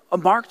a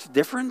marked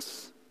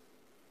difference?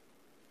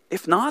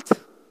 If not,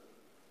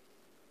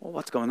 well,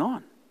 what's going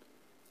on?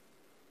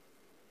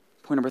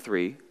 Point number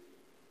 3,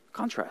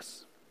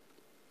 contrast.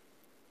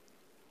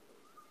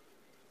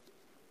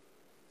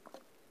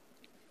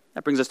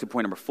 That brings us to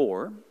point number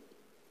 4,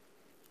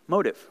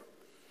 motive.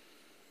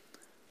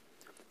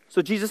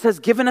 So Jesus has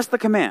given us the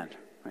command,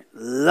 right?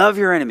 Love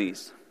your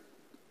enemies.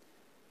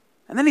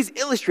 And then he's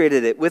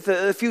illustrated it with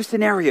a few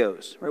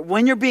scenarios. Right?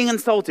 When you're being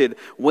insulted,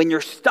 when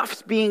your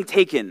stuff's being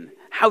taken,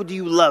 how do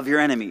you love your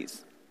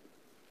enemies?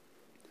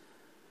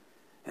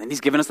 And then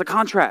he's given us a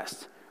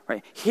contrast.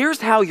 Right?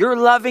 Here's how you're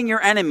loving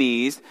your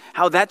enemies,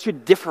 how that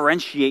should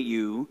differentiate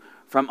you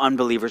from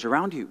unbelievers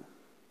around you.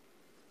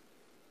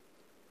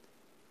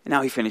 And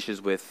now he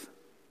finishes with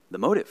the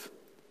motive.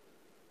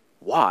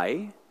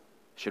 Why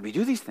should we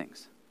do these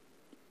things?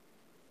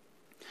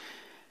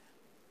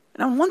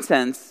 And in one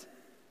sense,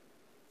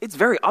 it's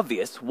very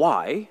obvious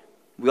why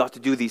we ought to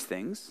do these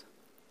things.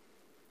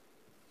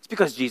 It's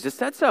because Jesus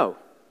said so.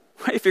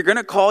 If you're going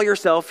to call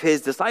yourself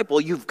his disciple,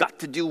 you've got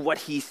to do what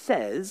he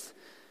says.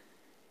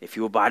 If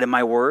you abide in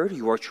my word,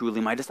 you are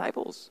truly my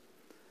disciples.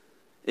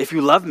 If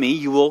you love me,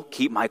 you will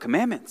keep my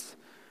commandments.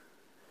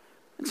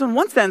 And so in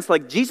one sense,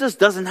 Jesus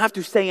doesn't have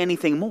to say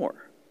anything more.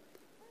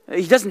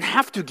 He doesn't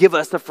have to give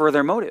us a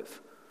further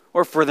motive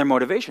or further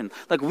motivation.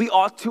 We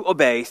ought to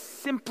obey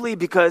simply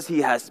because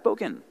he has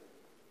spoken.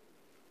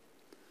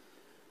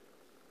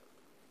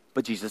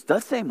 But Jesus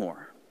does say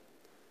more.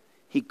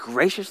 He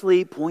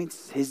graciously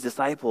points his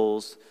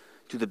disciples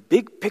to the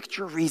big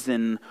picture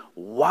reason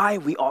why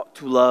we ought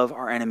to love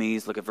our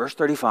enemies. Look at verse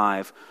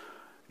 35.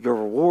 Your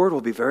reward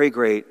will be very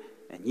great,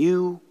 and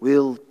you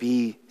will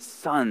be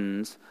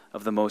sons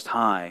of the Most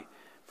High,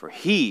 for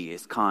he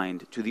is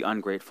kind to the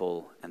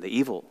ungrateful and the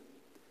evil.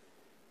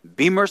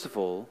 Be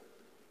merciful,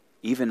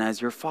 even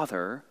as your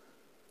Father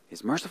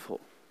is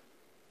merciful.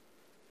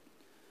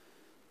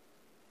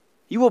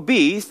 You will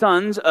be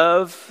sons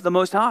of the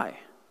Most High.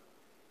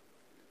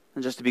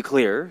 And just to be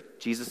clear,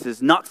 Jesus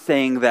is not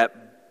saying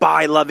that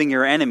by loving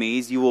your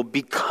enemies, you will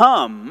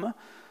become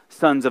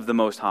sons of the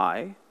Most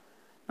High.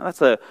 Now,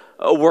 that's a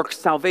work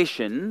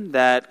salvation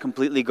that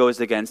completely goes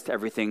against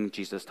everything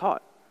Jesus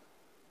taught.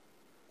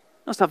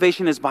 No,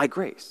 salvation is by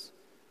grace.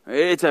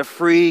 It's a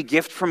free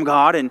gift from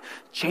God and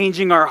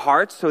changing our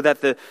hearts so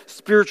that the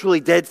spiritually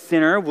dead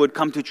sinner would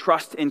come to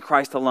trust in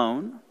Christ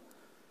alone.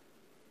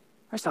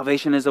 Our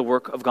salvation is a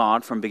work of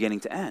God from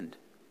beginning to end.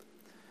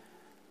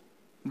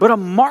 But a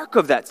mark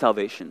of that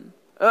salvation,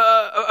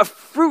 a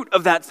fruit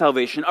of that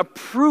salvation, a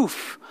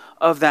proof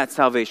of that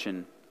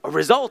salvation, a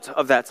result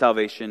of that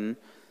salvation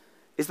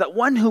is that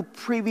one who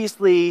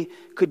previously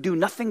could do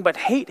nothing but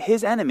hate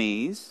his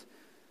enemies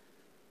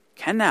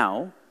can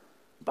now,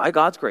 by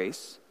God's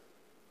grace,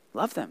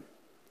 love them.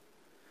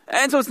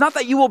 And so it's not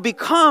that you will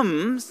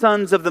become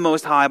sons of the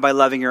Most High by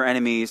loving your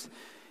enemies.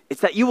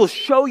 It's that you will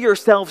show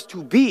yourselves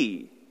to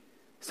be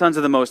sons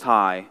of the Most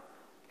High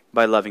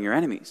by loving your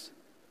enemies.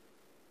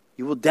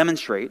 You will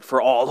demonstrate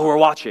for all who are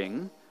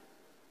watching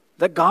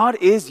that God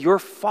is your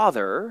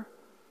Father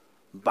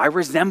by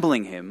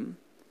resembling him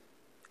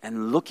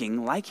and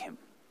looking like him.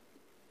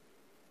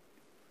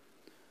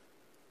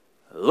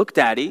 Look,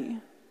 Daddy,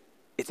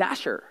 it's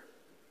Asher.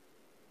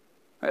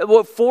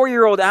 What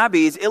 4-year-old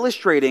Abby is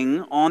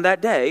illustrating on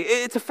that day,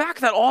 it's a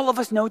fact that all of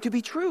us know to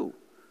be true.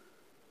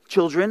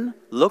 Children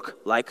look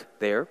like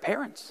their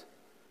parents.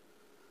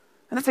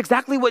 And that's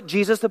exactly what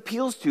Jesus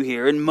appeals to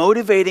here in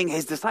motivating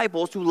his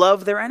disciples to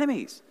love their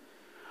enemies.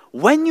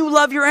 When you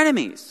love your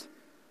enemies,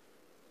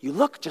 you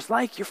look just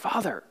like your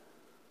Father.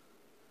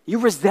 You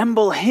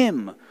resemble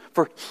him,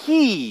 for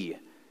he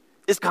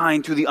is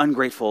kind to the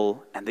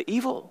ungrateful and the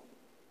evil.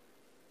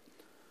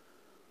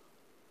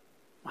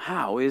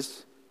 How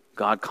is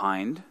God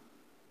kind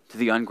to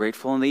the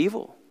ungrateful and the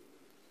evil?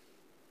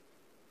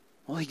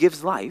 Well, he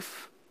gives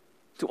life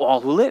to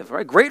all who live,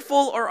 right?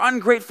 Grateful or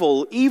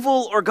ungrateful,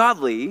 evil or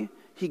godly,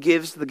 he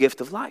gives the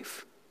gift of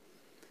life.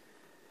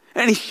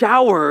 And he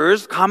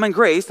showers common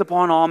grace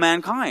upon all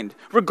mankind,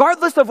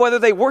 regardless of whether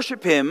they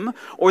worship him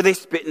or they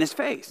spit in his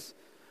face.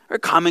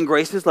 Common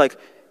graces like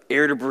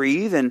air to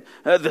breathe and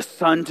the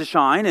sun to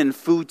shine and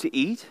food to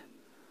eat.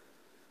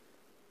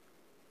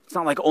 It's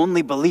not like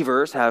only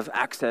believers have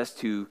access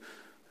to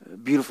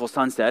beautiful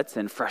sunsets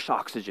and fresh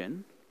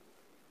oxygen.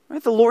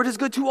 Right? The Lord is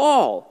good to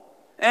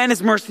all, and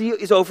his mercy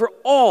is over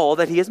all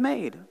that he has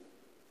made.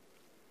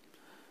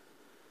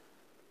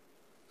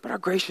 But our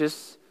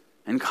gracious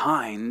and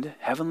kind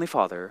Heavenly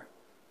Father,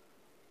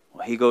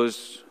 well, he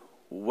goes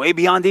way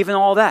beyond even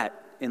all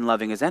that in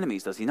loving his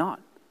enemies, does he not?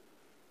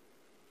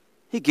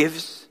 He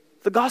gives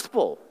the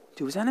gospel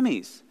to his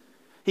enemies.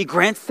 He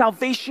grants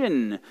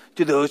salvation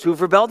to those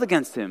who've rebelled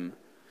against him.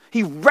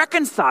 He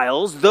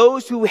reconciles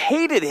those who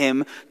hated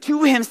him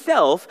to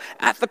himself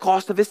at the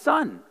cost of his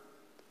Son.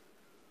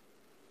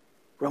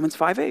 Romans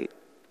 5:8.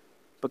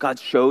 But God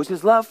shows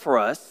his love for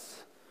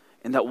us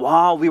in that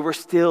while we were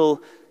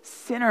still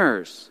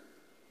sinners,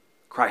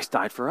 Christ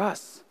died for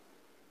us.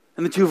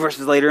 And the 2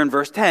 verses later in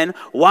verse 10,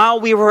 while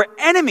we were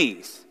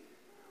enemies,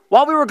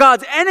 while we were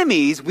God's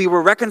enemies, we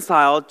were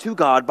reconciled to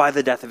God by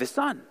the death of his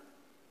Son.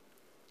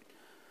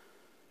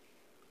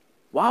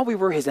 While we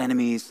were his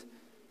enemies,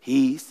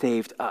 He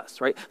saved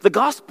us, right? The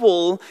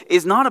gospel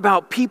is not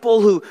about people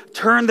who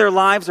turned their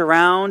lives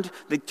around,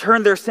 they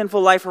turned their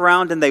sinful life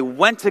around, and they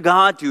went to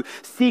God to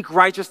seek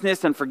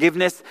righteousness and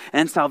forgiveness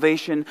and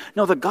salvation.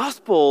 No, the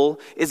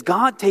gospel is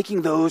God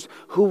taking those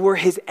who were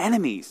his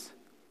enemies,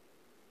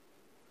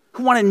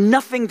 who wanted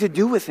nothing to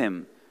do with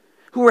him,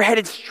 who were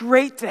headed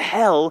straight to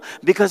hell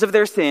because of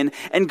their sin,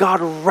 and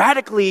God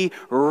radically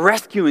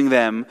rescuing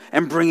them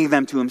and bringing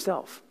them to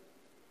himself.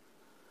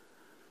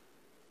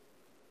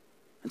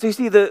 And so you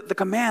see, the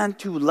command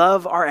to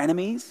love our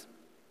enemies,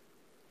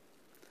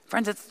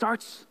 friends, it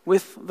starts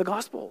with the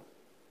gospel.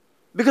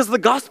 Because the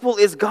gospel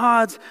is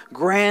God's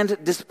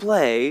grand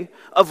display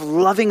of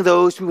loving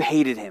those who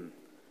hated him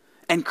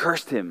and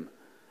cursed him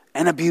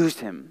and abused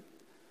him.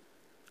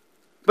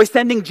 By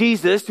sending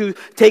Jesus to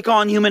take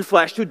on human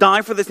flesh, to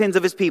die for the sins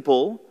of his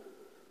people,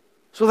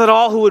 so that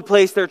all who would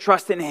place their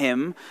trust in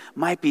him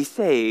might be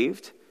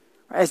saved.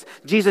 As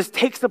Jesus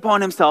takes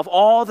upon himself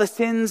all the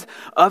sins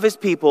of his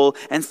people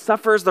and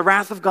suffers the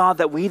wrath of God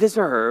that we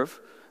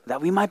deserve, that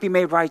we might be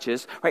made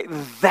righteous, right?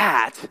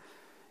 That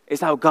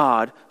is how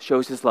God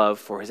shows his love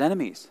for his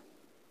enemies.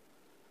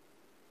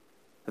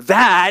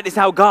 That is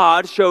how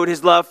God showed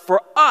his love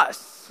for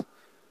us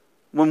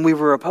when we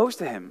were opposed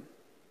to him.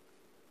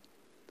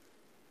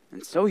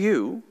 And so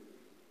you,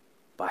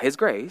 by his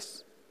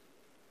grace,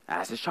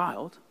 as his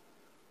child,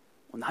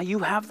 well, now you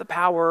have the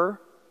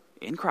power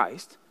in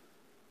Christ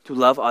to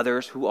love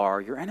others who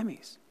are your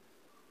enemies.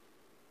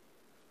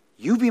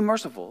 You be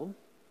merciful,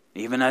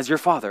 even as your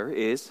Father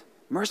is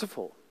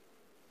merciful.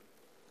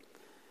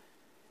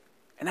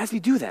 And as you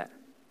do that,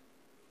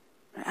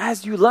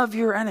 as you love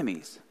your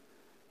enemies,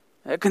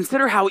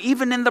 consider how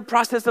even in the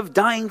process of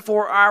dying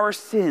for our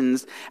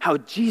sins, how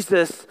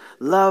Jesus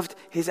loved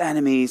his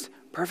enemies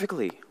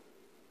perfectly.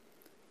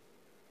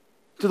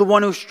 To the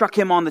one who struck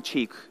him on the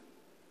cheek,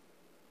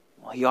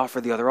 well, he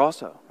offered the other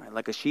also. Right?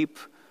 Like a sheep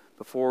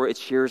before its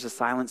shears is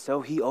silent,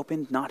 so he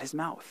opened not his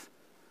mouth.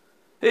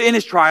 In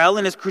his trial,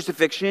 in his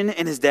crucifixion,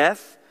 in his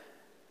death,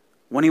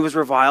 when he was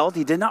reviled,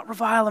 he did not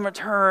revile in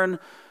return.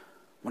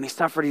 When he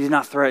suffered, he did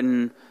not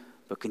threaten,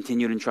 but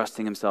continued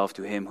entrusting himself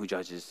to him who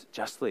judges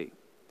justly.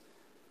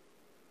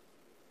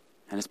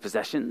 And his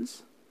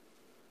possessions,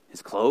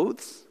 his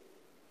clothes,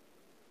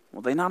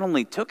 well, they not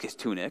only took his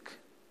tunic,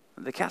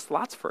 they cast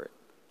lots for it.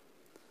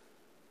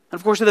 And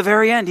of course, at the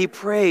very end, he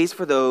prays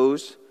for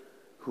those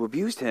who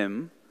abused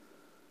him.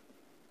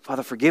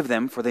 Father, forgive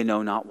them, for they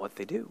know not what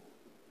they do.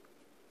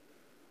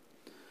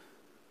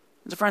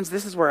 And so, friends,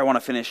 this is where I want to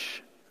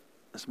finish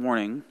this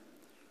morning,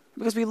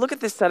 because we look at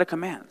this set of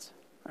commands.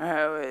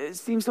 It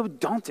seems so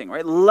daunting,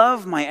 right?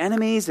 Love my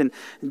enemies and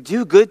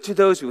do good to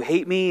those who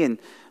hate me and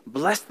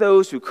bless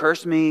those who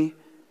curse me.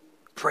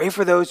 Pray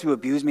for those who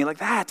abuse me. Like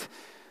that,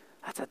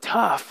 that's a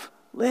tough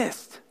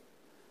list.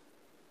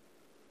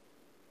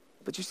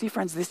 But you see,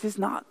 friends, this is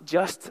not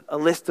just a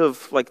list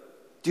of like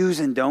do's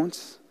and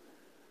don'ts.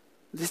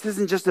 This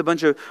isn't just a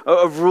bunch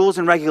of rules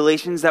and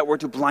regulations that we're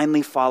to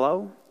blindly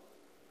follow.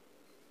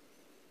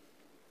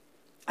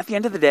 At the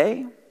end of the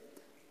day,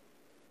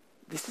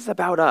 this is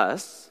about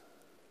us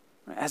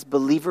as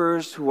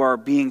believers who are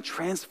being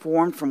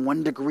transformed from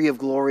one degree of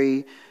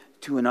glory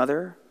to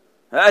another,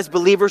 as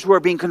believers who are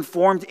being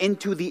conformed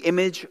into the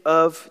image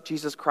of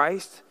Jesus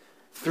Christ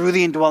through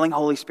the indwelling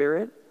Holy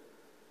Spirit.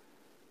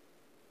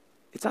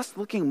 It's us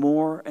looking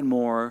more and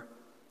more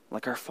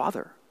like our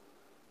Father.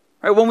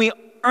 Right? When we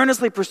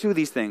earnestly pursue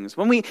these things,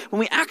 when we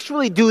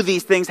actually do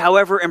these things,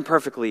 however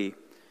imperfectly,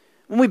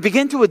 when we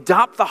begin to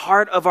adopt the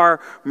heart of our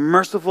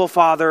merciful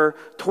Father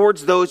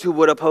towards those who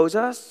would oppose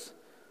us,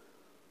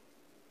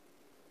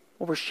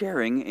 well, we're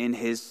sharing in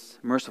his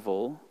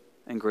merciful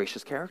and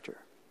gracious character.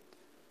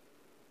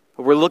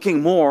 But we're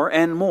looking more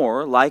and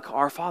more like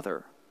our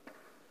Father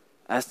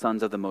as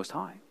sons of the Most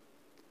High.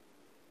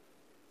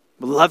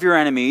 Love your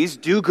enemies,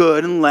 do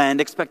good and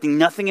lend, expecting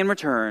nothing in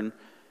return,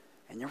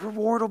 and your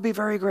reward will be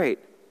very great.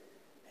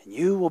 And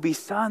you will be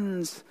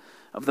sons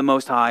of the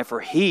Most High, for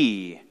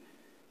he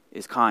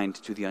is kind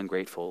to the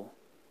ungrateful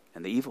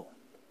and the evil.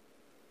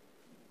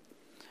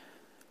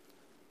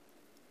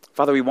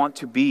 Father, we want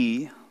to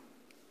be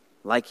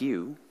like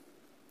you.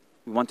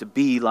 We want to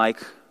be like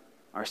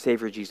our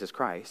Savior Jesus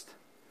Christ.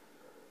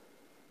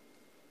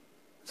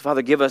 So,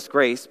 Father, give us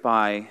grace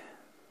by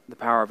the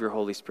power of your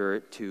Holy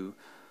Spirit to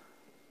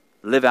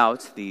live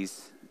out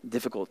these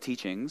difficult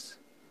teachings,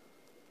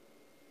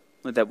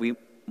 that we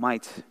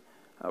might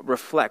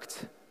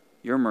reflect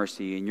your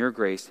mercy and your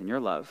grace and your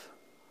love,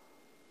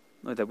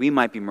 Lord, that we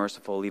might be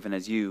merciful even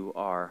as you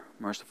are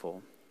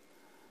merciful.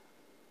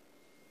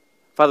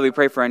 Father, we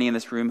pray for any in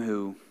this room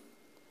who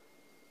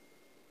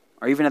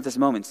are even at this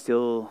moment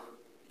still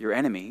your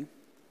enemy.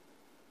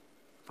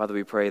 Father,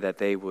 we pray that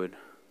they would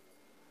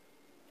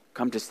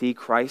come to see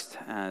Christ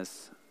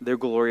as their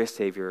glorious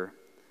Savior,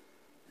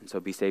 and so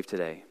be saved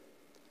today.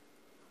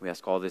 We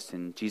ask all this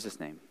in Jesus'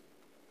 name.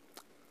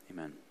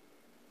 Amen.